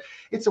 Kim, but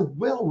it's a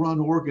well-run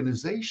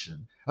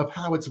organization of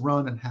how it's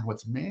run and how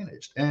it's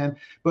managed.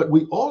 But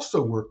we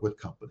also work with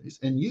companies,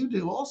 and you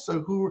do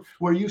also,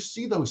 where you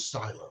see those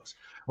silos.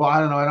 Well, I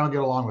don't know, I don't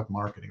get along with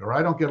marketing, or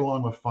I don't get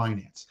along with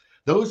finance.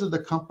 Those are the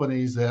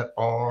companies that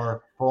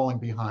are falling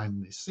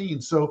behind the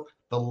scenes. So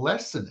the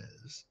lesson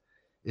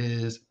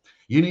is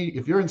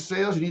if you're in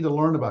sales, you need to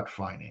learn about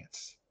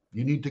finance.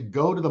 You need to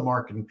go to the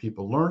marketing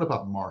people, learn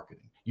about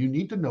marketing. You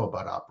need to know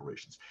about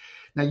operations.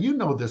 Now, you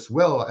know this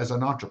well as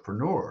an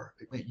entrepreneur.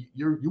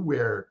 You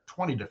wear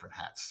 20 different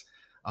hats.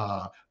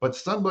 But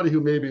somebody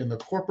who may be in the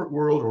corporate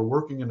world or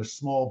working in a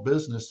small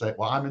business say,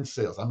 well, I'm in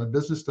sales. I'm a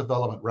business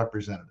development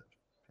representative.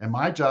 And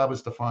my job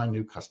is to find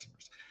new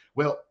customers.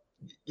 Well,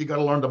 you got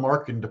to learn the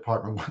marketing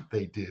department, what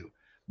they do.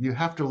 You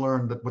have to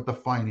learn what the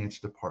finance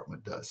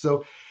department does.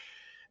 So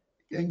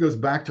it goes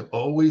back to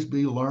always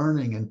be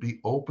learning and be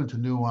open to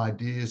new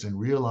ideas and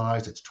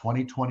realize it's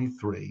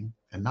 2023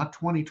 and not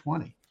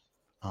 2020.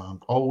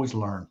 Always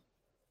learn.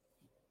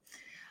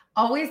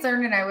 Always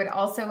learn. And I would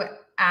also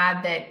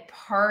add that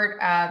part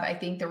of, I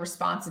think, the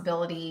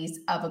responsibilities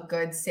of a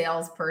good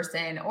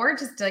salesperson or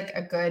just like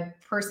a good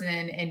person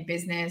in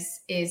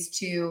business is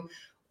to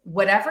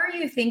whatever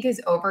you think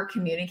is over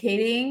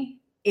communicating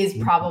is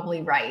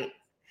probably right.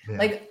 Yeah.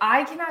 Like,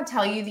 I cannot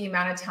tell you the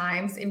amount of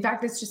times. In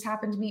fact, this just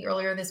happened to me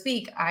earlier this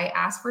week. I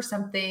asked for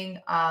something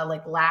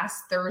like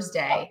last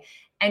Thursday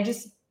and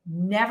just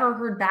never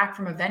heard back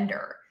from a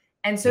vendor.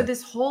 And so Yeah.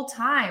 this whole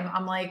time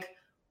I'm like,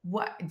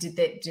 what did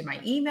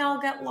my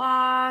email get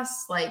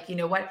lost? Like, you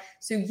know what?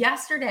 So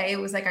yesterday it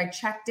was like I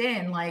checked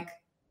in, like,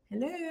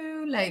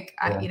 hello, like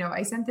Yeah.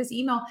 I sent this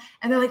email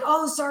and they're like,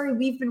 oh, sorry,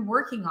 we've been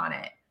working on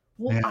it.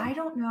 Well, Yeah. I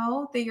don't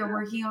know that you're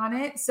working on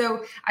it.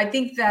 So I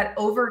think that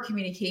over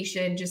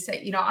communication, just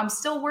say, I'm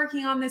still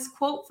working on this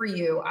quote for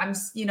you.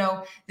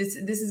 This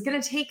is going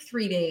to take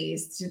 3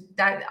 days.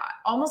 That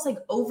almost like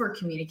over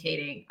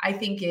communicating, I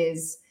think,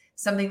 is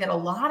something that a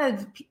lot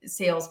of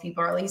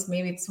salespeople, or at least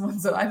maybe it's the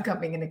ones that I'm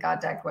coming into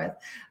contact with,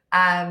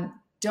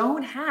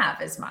 don't have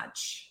as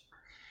much.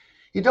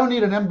 You don't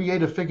need an MBA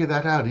to figure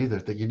that out either,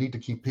 that you need to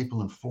keep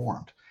people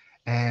informed.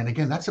 And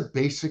again, that's the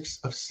basics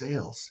of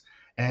sales.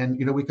 And,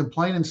 we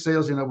complain in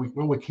sales,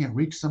 we can't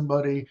reach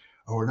somebody,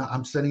 or not,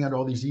 I'm sending out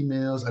all these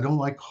emails. I don't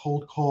like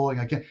cold calling.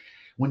 I can't.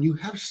 When you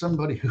have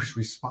somebody who's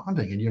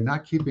responding and you're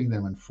not keeping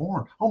them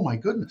informed, oh my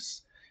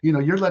goodness,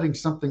 you're letting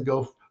something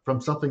go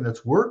from something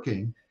that's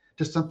working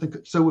to something.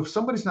 So if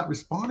somebody's not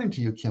responding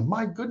to you, Kim,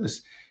 my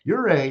goodness,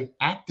 you're a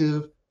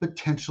active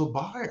potential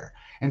buyer.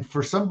 And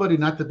for somebody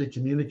not to be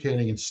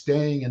communicating and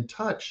staying in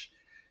touch,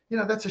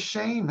 that's a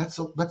shame.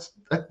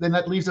 Then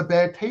that leaves a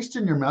bad taste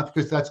in your mouth,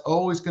 because that's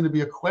always going to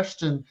be a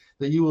question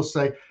that you will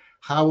say,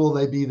 how will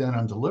they be then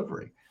on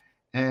delivery?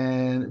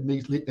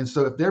 And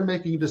so if they're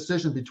making a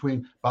decision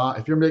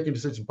if you're making a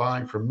decision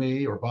buying from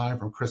me or buying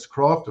from Chris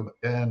Croft,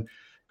 and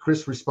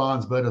Chris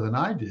responds better than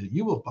I do,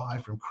 you will buy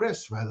from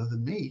Chris rather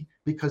than me,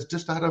 because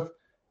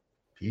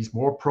he's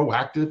more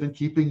proactive in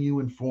keeping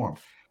you informed.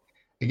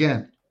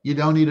 Again, you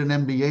don't need an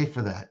MBA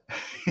for that.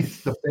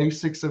 It's the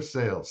basics of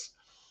sales.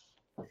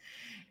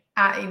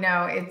 You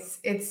know,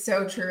 it's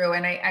so true.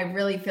 And I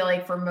really feel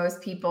like for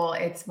most people,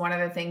 it's one of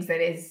the things that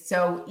is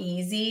so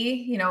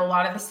easy. You know, a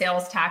lot of the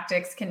sales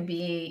tactics can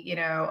be, you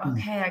know,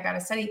 okay, I got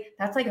to study.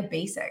 That's like a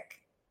basic.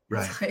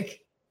 Right. It's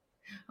like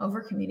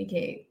over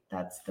communicate.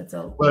 That's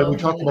a Well, we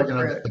talked about,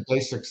 fruit. the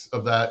basics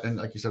of that. And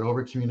like you said,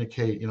 over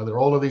communicate, there are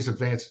all of these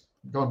advanced,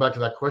 going back to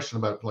that question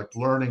about like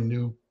learning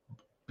new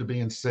to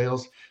be in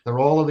sales. There are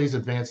all of these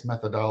advanced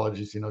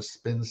methodologies,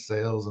 spin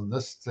sales and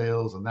this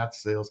sales and that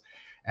sales.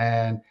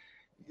 And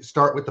you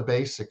start with the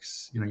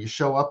basics. You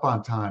show up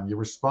on time, you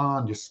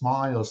respond, you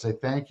smile, say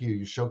thank you,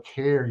 you show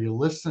care, you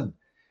listen.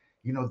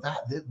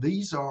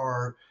 These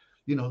are,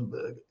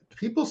 the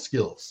people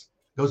skills.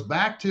 Goes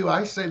back to,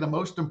 I say, the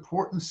most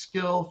important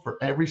skill for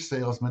every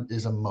salesman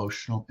is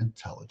emotional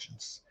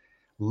intelligence.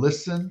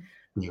 Listen,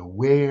 be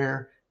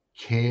aware,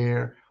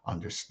 care,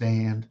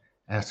 understand,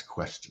 ask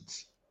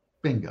questions.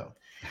 Bingo.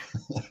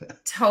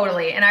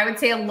 Totally. And I would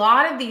say a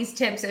lot of these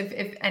tips,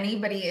 if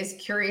anybody is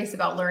curious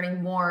about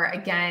learning more,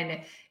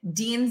 again,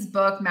 Dean's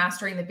book,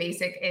 Mastering the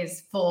Basic,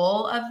 is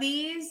full of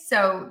these.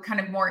 So kind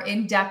of more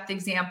in-depth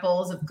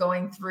examples of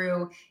going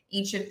through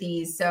each of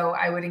these. So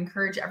I would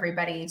encourage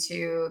everybody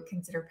to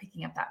consider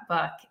picking up that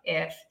book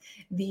if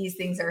these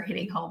things are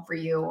hitting home for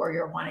you or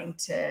you're wanting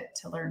to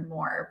learn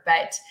more.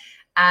 But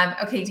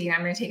okay, Dean,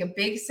 I'm going to take a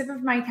big sip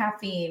of my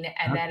caffeine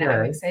and then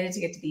I'm excited to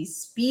get to these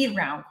speed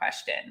round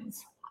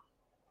questions.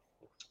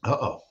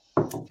 Uh-oh.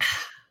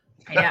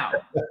 I know.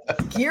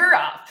 Gear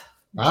up.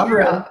 I'm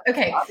ready.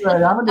 Okay. I'm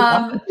ready. I'm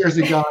a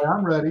Jersey guy.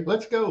 I'm ready.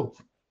 Let's go.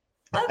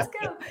 Let's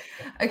go.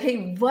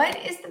 Okay. What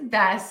is the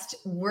best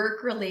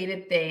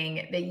work-related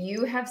thing that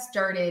you have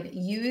started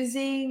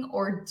using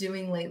or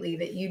doing lately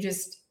that you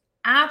just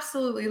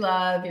absolutely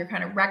love? You're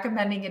kind of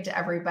recommending it to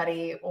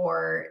everybody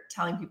or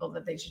telling people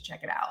that they should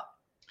check it out?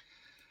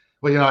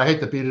 Well, I hate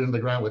to beat it in the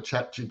ground with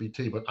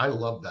ChatGPT, but I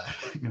love that.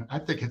 I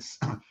think it's,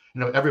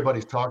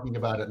 everybody's talking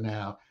about it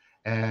now,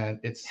 and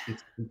it's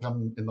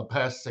become, in the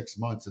past 6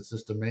 months, it's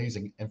just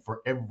amazing, and for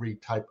every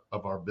type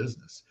of our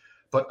business.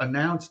 But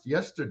announced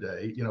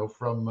yesterday,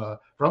 from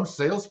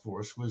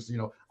Salesforce was,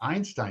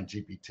 Einstein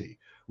GPT,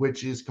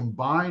 which is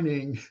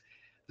combining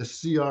the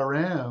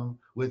CRM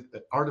with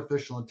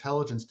artificial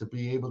intelligence to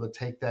be able to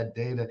take that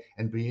data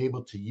and be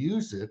able to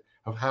use it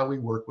of how we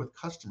work with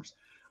customers.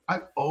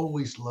 I've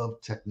always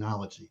loved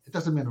technology. It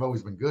doesn't mean I've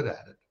always been good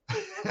at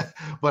it,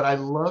 but I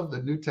love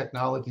the new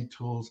technology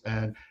tools,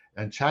 and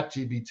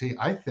ChatGPT,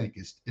 I think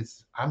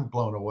I'm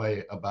blown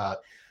away about.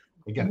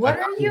 Again, what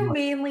are you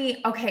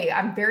mainly? Okay,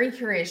 I'm very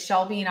curious.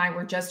 Shelby and I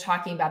were just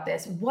talking about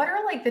this. What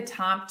are like the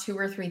top 2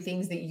 or 3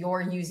 things that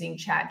you're using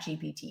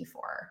ChatGPT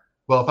for?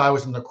 Well, if I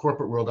was in the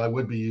corporate world, I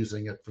would be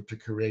using it to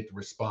create the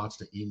response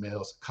to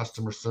emails,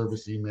 customer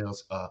service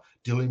emails,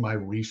 doing my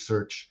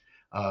research.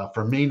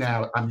 For me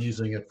now, I'm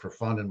using it for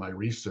fun in my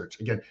research.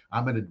 Again,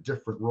 I'm in a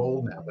different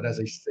role now, but as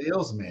a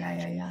sales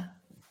manager,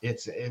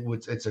 it's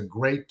a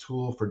great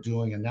tool for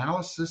doing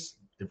analysis,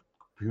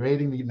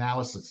 creating the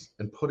analysis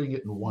and putting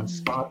it in one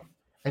spot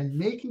and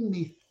making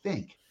me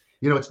think.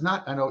 It's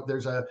not, I know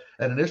there's an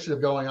initiative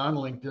going on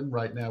LinkedIn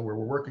right now where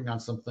we're working on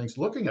some things,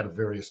 looking at a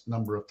various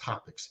number of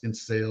topics in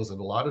sales in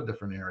a lot of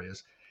different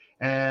areas.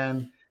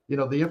 And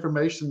the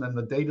information and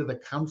the data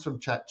that comes from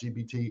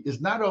ChatGPT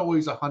is not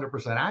always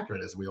 100%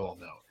 accurate, as we all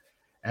know.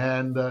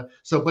 And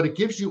but it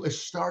gives you a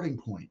starting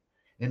point.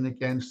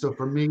 And so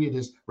for me, it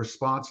is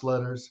response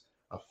letters,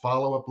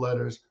 follow-up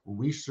letters,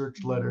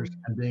 research letters,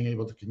 and being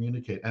able to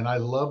communicate. And I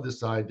love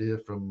this idea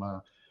from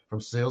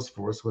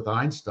Salesforce with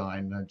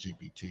Einstein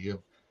GPT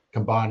of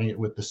combining it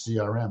with the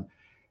CRM.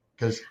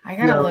 Because I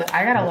gotta look.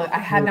 I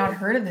had not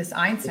heard of this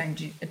Einstein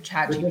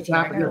chat GPT.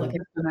 I gotta look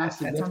at that.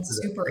 That sounds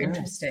super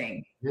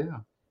interesting. Yeah.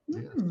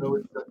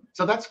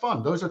 So that's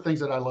fun. Those are things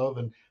that I love.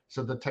 And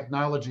so the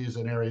technology is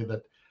an area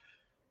that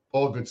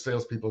all good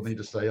salespeople need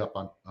to stay up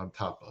on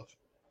top of.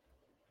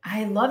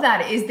 I love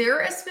that. Is there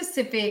a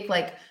specific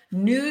like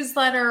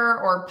newsletter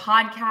or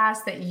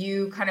podcast that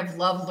you kind of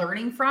love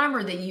learning from,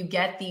 or that you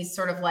get these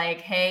sort of like,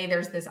 hey,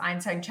 there's this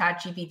Einstein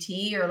chat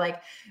GPT, or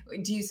like,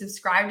 do you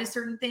subscribe to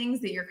certain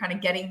things that you're kind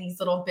of getting these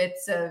little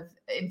bits of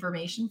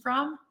information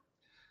from?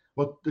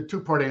 Well, the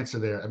 2-part answer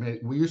there. I mean,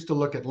 we used to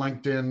look at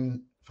LinkedIn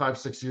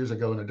 5-6 years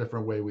ago in a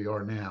different way we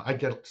are now. I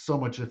get so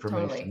much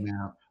information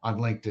now on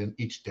LinkedIn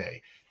each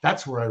day.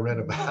 That's where I read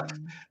about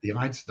the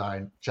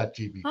Einstein chat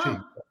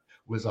GPT.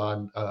 Was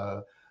on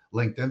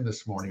LinkedIn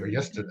this morning or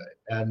yesterday.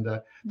 And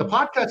the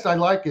podcast I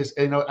like is,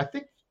 I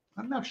think,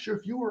 I'm not sure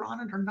if you were on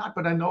it or not,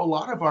 but I know a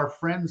lot of our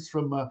friends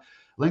from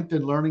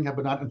LinkedIn Learning have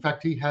been on. In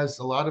fact, he has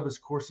a lot of his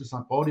courses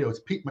on audio. It's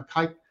Pete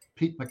Mockaitis,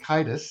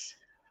 Mockaitus,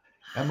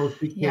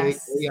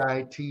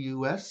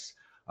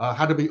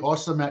 How to Be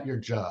Awesome at Your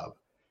Job.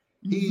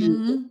 He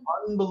is an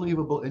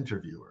unbelievable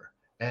interviewer,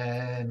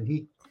 and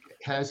he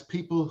has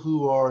people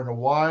who are in a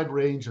wide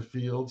range of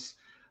fields.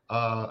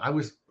 I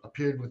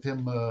appeared with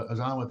him, I was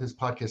on with his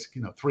podcast,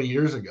 3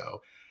 years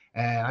ago.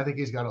 And I think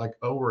he's got like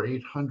over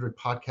 800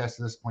 podcasts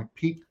at this point,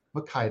 Pete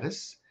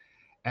Mockaitis.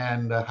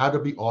 and how to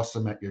be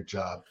awesome at your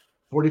job.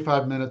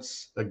 45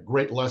 minutes,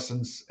 great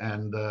lessons.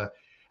 And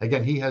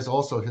again, he has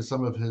also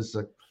some of his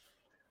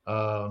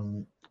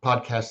um,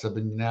 podcasts have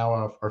been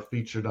now are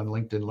featured on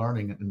LinkedIn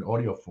Learning in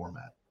audio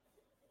format.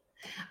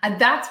 And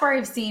that's where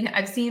I've seen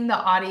the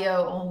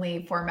audio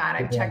only format.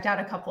 I've checked out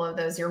a couple of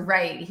those. You're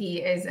right.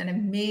 He is an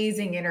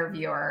amazing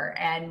interviewer,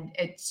 and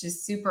it's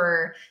just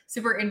super,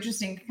 super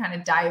interesting to kind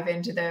of dive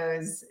into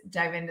those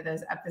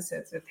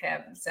episodes with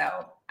him.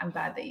 So I'm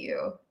glad that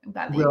you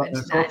mentioned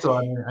that. Also,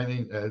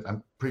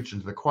 I'm preaching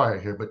to the choir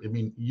here, but I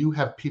mean, you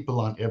have people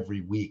on every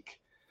week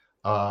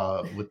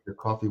with your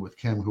Coffee with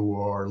Kim who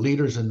are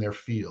leaders in their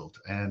field,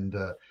 and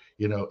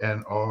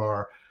and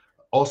are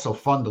also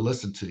fun to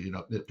listen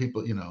to.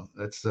 People.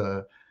 That's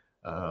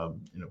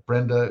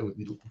Brenda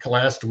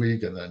last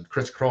week, and then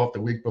Chris Croft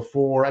the week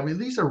before. I mean,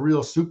 these are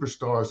real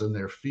superstars in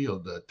their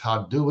field.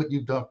 Todd Dewitt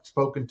you've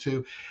spoken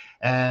to,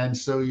 and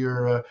so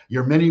your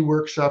many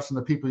workshops and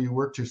the people you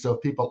work to. So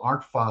if people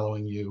aren't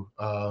following you,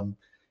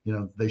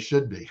 they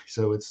should be.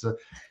 So it's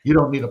you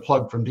don't need a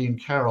plug from Dean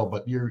Karrel,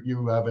 but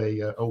you have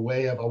a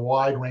way of a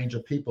wide range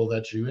of people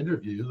that you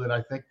interview that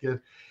I think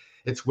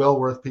it's well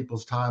worth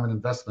people's time and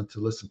investment to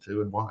listen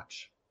to and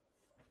watch.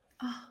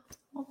 Oh,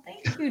 well,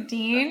 thank you,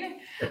 Dean.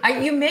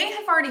 You may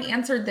have already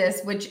answered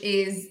this, which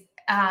is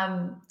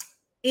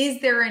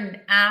there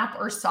an app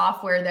or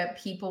software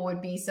that people would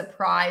be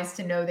surprised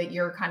to know that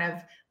you're kind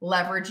of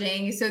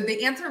leveraging? So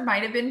the answer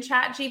might have been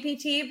Chat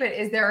GPT, but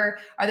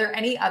are there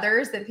any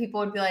others that people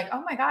would be like,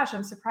 oh my gosh,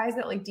 I'm surprised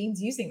that like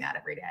Dean's using that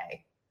every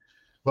day?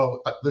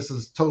 Well, this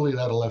is totally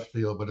out of left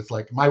field, but it's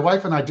like my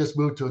wife and I just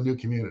moved to a new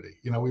community.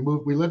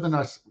 We lived in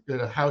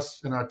a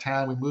house in our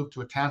town. We moved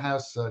to a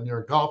townhouse near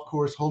a golf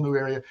course, whole new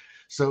area.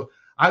 So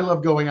I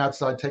love going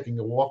outside, taking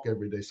a walk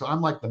every day. So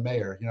I'm like the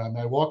mayor,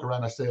 I walk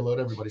around, I say hello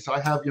to everybody. So I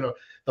have,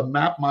 the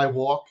map my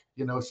walk,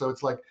 so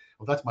it's like,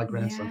 well, that's my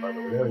grandson, by the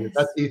way. There he is.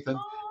 That's Ethan.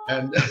 Aww.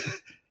 And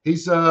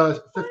he's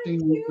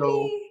 15 weeks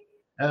old.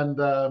 And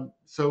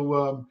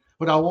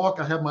but I'll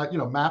walk, I have my,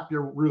 map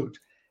your route.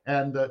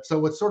 And so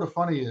what's sort of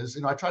funny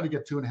is, I try to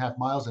get 2.5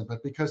 miles in,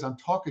 but because I'm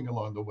talking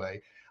along the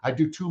way, I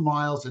do 2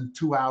 miles in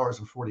 2 hours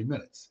and 40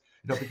 minutes,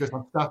 because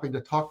I'm stopping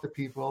to talk to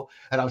people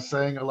and I'm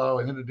saying hello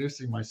and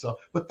introducing myself.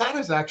 But that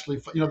is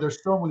actually,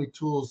 there's so many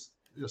tools,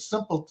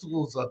 simple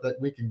tools that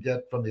we can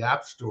get from the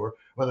App Store,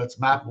 whether it's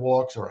map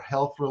walks or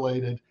health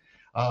related.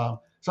 So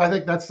I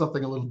think that's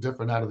something a little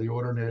different out of the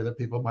ordinary that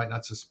people might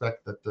not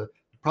suspect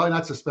probably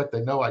not suspect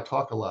they know I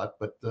talk a lot,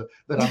 but that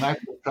I'm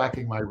actually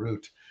tracking my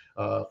route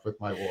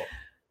with my walk.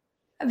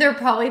 They're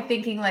probably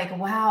thinking like,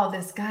 wow,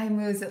 this guy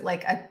moves at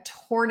like a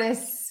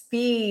tortoise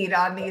speed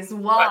on these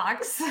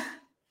walks.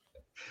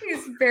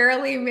 He's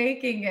barely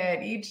making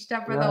it each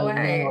step of the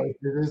way.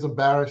 It is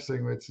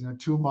embarrassing. It's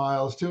 2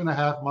 miles,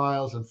 2.5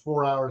 miles in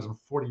 4 hours and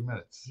 40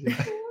 minutes.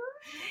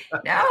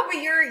 No, but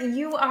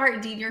you are,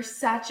 Dean, you're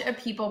such a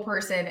people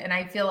person. And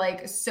I feel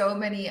like so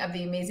many of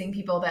the amazing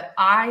people that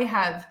I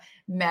have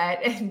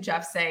met, and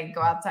Jeff saying,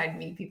 go outside and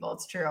meet people.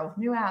 It's true.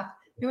 New app.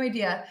 No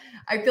idea.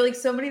 I feel like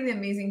so many of the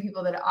amazing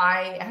people that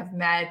I have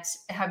met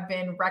have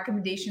been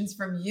recommendations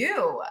from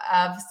you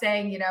of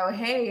saying,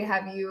 hey,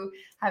 have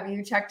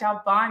you checked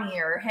out Bonnie?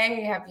 Or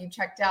hey, have you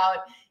checked out,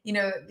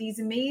 these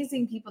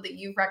amazing people that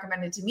you've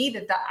recommended to me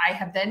that I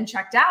have then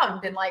checked out and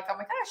been like, oh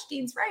my gosh,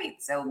 Dean's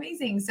right. So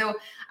amazing. So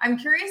I'm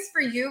curious for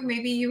you,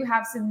 maybe you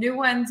have some new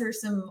ones or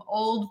some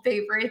old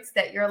favorites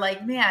that you're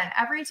like, man,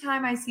 every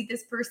time I see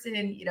this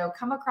person,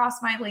 come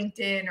across my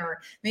LinkedIn or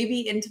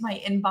maybe into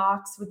my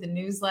inbox with a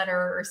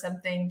newsletter or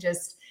something,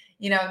 just,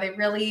 they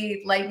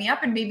really light me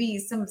up. And maybe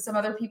some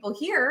other people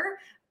here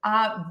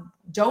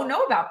don't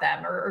know about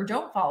them or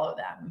don't follow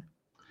them.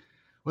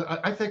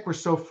 Well, I think we're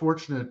so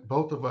fortunate,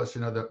 both of us,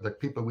 the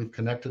people we've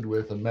connected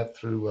with and met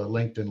through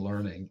LinkedIn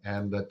Learning,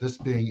 and that this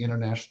being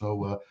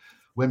International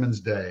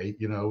Women's Day,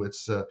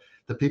 it's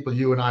the people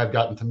you and I have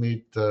gotten to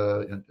meet,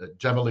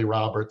 Gemma Lee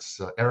Roberts,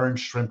 Erin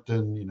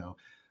Shrimpton,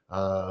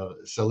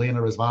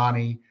 Selena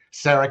Rizvani,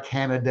 Sarah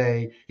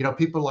Canaday,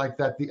 people like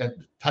that,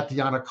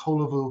 Tatiana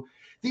Kolovu.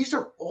 These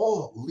are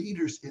all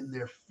leaders in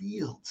their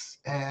fields.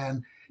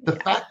 And the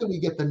fact that we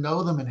get to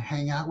know them and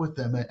hang out with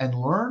them and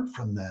learn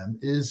from them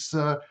is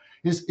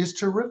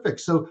terrific.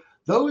 So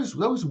those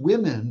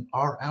women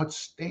are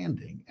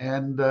outstanding,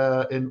 and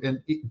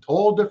in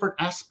all different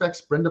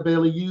aspects. Brenda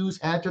Bailey Hughes,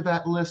 add to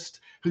that list,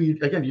 who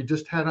you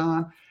just had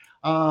on.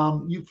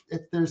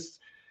 There's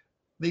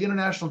the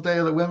International Day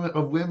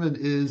of Women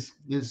is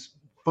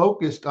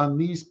focused on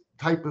these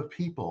type of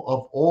people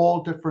of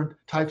all different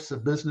types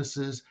of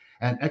businesses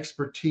and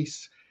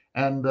expertise.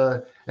 And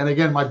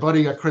again, my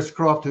buddy Chris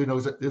Croft, who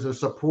is a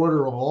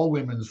supporter of all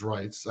women's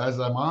rights, as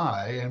am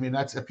I. I mean,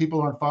 if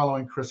people aren't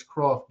following Chris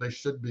Croft, they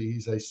should be.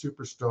 He's a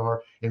superstar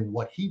in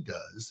what he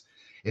does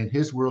in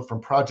his world,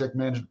 from project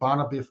management.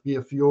 Bonna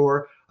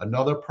Biafiore,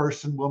 another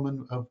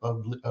woman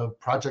of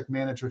project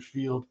management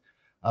field,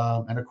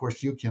 and of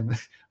course you, Kim,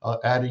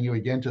 adding you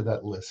again to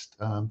that list.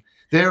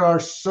 There are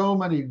so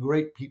many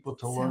great people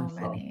to learn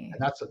from, and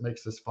that's what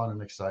makes this fun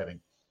and exciting.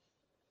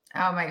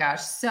 Oh my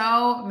gosh,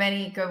 so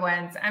many good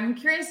ones. I'm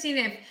curious,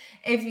 Tina,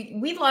 if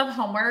we love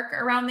homework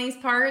around these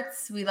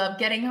parts. We love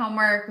getting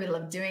homework. We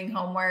love doing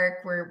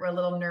homework. We're a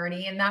little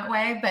nerdy in that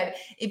way. But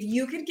if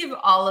you could give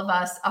all of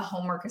us a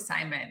homework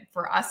assignment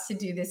for us to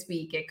do this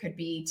week, it could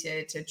be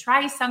to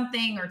try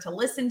something or to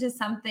listen to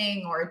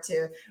something or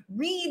to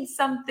read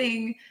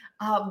something.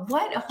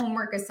 What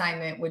homework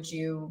assignment would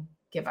you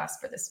give us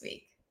for this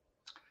week?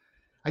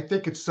 I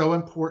think it's so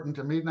important.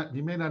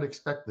 You may not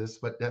expect this,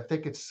 but I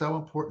think it's so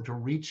important to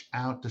reach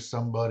out to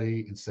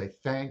somebody and say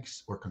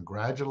thanks or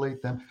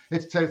congratulate them.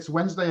 It's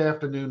Wednesday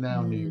afternoon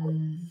now in New York.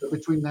 So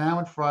between now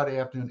and Friday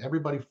afternoon,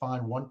 everybody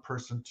find one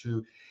person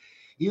to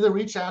either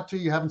reach out to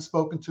you haven't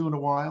spoken to in a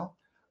while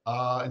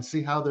and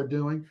see how they're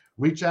doing.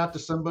 Reach out to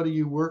somebody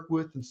you work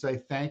with and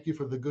say thank you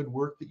for the good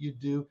work that you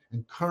do.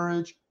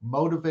 Encourage,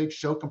 motivate,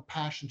 show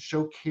compassion,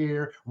 show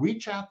care.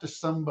 Reach out to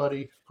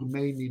somebody who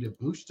may need a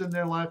boost in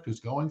their life, who's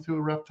going through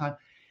a rough time.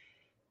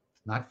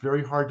 It's not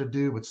very hard to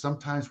do, but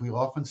sometimes we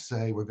often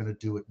say we're going to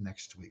do it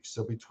next week.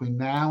 So between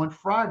now and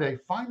Friday,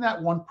 find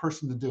that one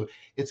person to do it.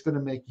 It's going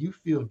to make you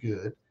feel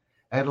good,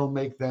 and it'll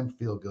make them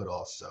feel good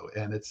also.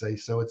 And it's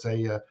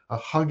a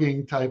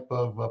hugging type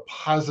of a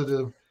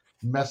positive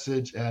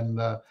message and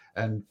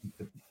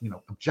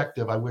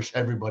objective I wish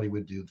everybody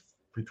would do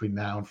between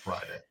now and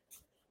Friday.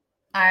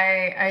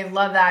 I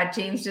love that.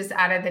 James just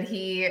added that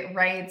he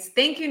writes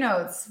thank you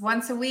notes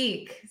once a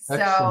week.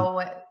 Excellent.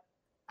 So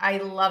I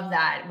love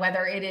that.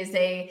 Whether it is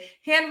a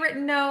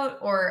handwritten note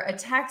or a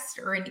text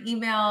or an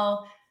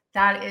email,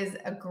 that is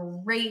a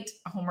great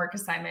homework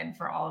assignment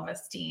for all of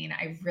us, Dean.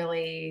 I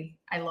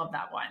love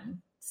that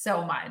one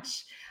so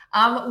much.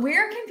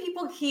 Where can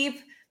people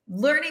keep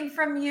learning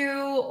from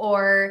you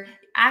or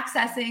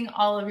accessing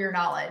all of your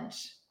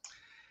knowledge?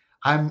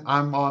 I'm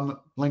on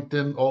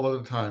LinkedIn all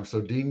of the time. So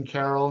Dean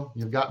Karrel,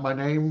 you've got my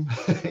name,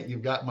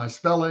 you've got my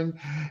spelling,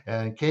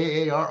 and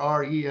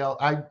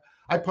Karrel.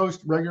 I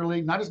post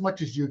regularly, not as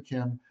much as you,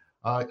 Kim.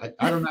 I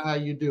don't know how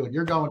you do it.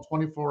 You're going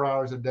 24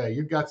 hours a day.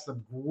 You've got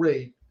some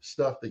great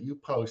stuff that you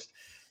post,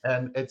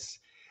 and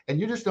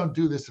you just don't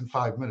do this in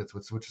 5 minutes,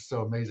 which is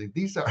so amazing.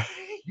 These are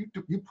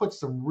you put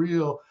some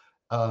real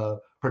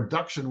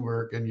production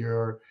work in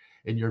your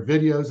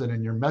videos and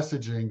in your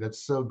messaging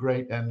that's so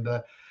great. And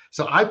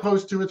so I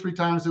post 2 or 3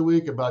 times a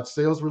week about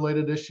sales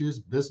related issues,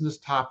 business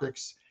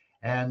topics,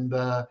 and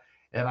I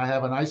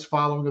have a nice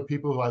following of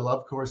people who I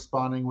love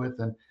corresponding with.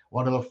 And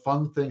one of the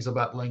fun things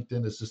about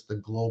LinkedIn is just the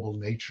global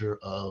nature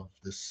of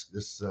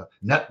this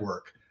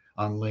network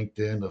on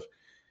LinkedIn of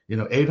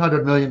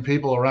 800 million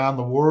people around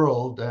the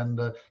world, and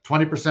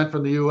 20%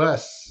 from the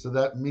US. So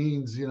that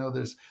means,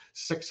 there's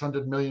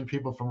 600 million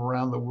people from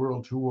around the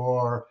world who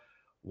are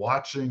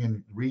watching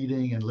and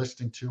reading and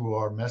listening to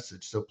our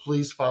message. So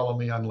please follow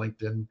me on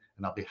LinkedIn, and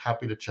I'll be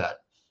happy to chat.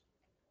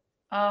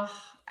 Oh,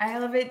 I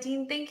love it,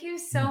 Dean. Thank you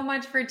so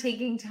much for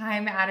taking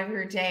time out of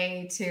your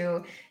day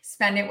to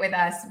spend it with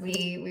us.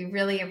 We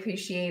really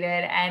appreciate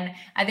it. And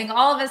I think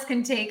all of us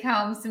can take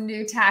home some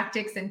new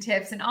tactics and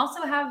tips and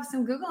also have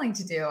some Googling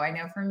to do. I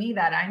know for me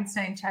that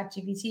Einstein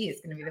ChatGPT is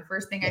going to be the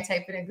first thing I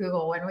type into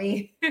Google when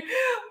we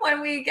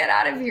get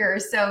out of here.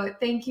 So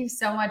thank you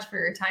so much for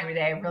your time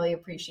today. I really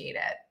appreciate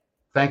it.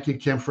 Thank you,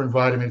 Kim, for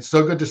inviting me. It's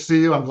so good to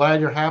see you. I'm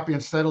glad you're happy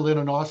and settled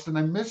in Austin.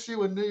 I miss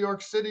you in New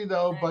York City,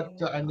 though, but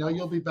I know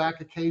you'll be back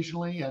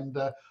occasionally. And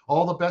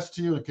all the best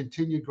to you, and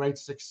continued great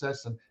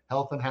success and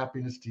health and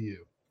happiness to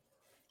you.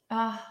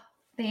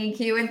 Thank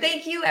you. And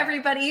thank you,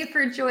 everybody,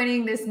 for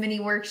joining this mini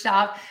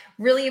workshop.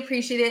 Really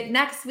appreciate it.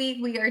 Next week,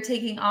 we are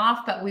taking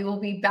off, but we will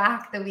be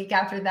back the week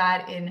after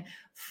that in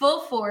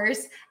full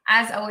force.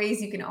 As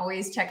always, you can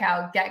always check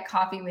out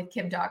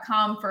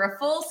getcoffeewithkim.com for a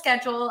full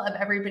schedule of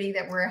everybody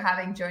that we're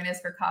having join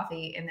us for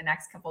coffee in the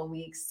next couple of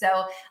weeks.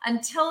 So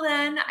until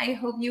then, I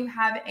hope you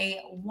have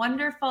a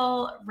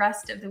wonderful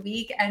rest of the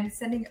week, and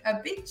sending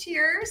a big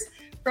cheers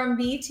from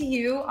me to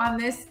you on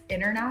this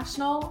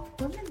International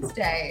Women's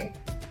Day.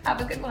 Have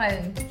a good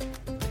one.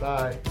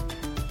 Bye.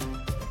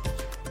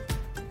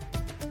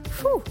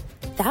 Whew,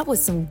 that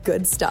was some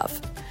good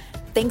stuff.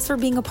 Thanks for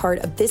being a part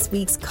of this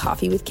week's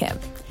Coffee with Kim.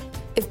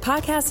 If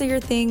podcasts are your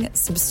thing,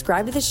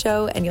 subscribe to the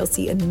show and you'll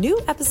see a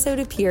new episode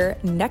appear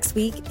next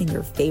week in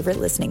your favorite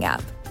listening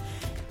app.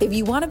 If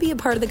you want to be a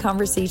part of the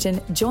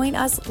conversation, join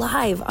us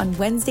live on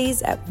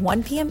Wednesdays at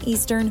 1 p.m.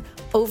 Eastern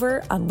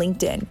over on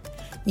LinkedIn.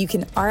 You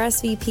can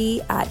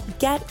RSVP at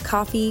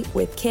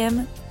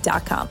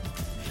getcoffeewithkim.com.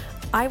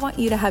 I want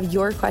you to have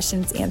your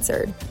questions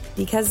answered,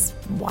 because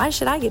why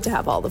should I get to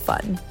have all the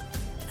fun?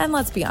 And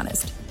let's be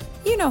honest,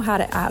 you know how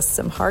to ask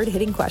some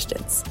hard-hitting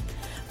questions.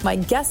 My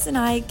guests and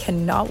I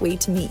cannot wait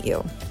to meet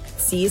you.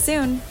 See you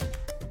soon.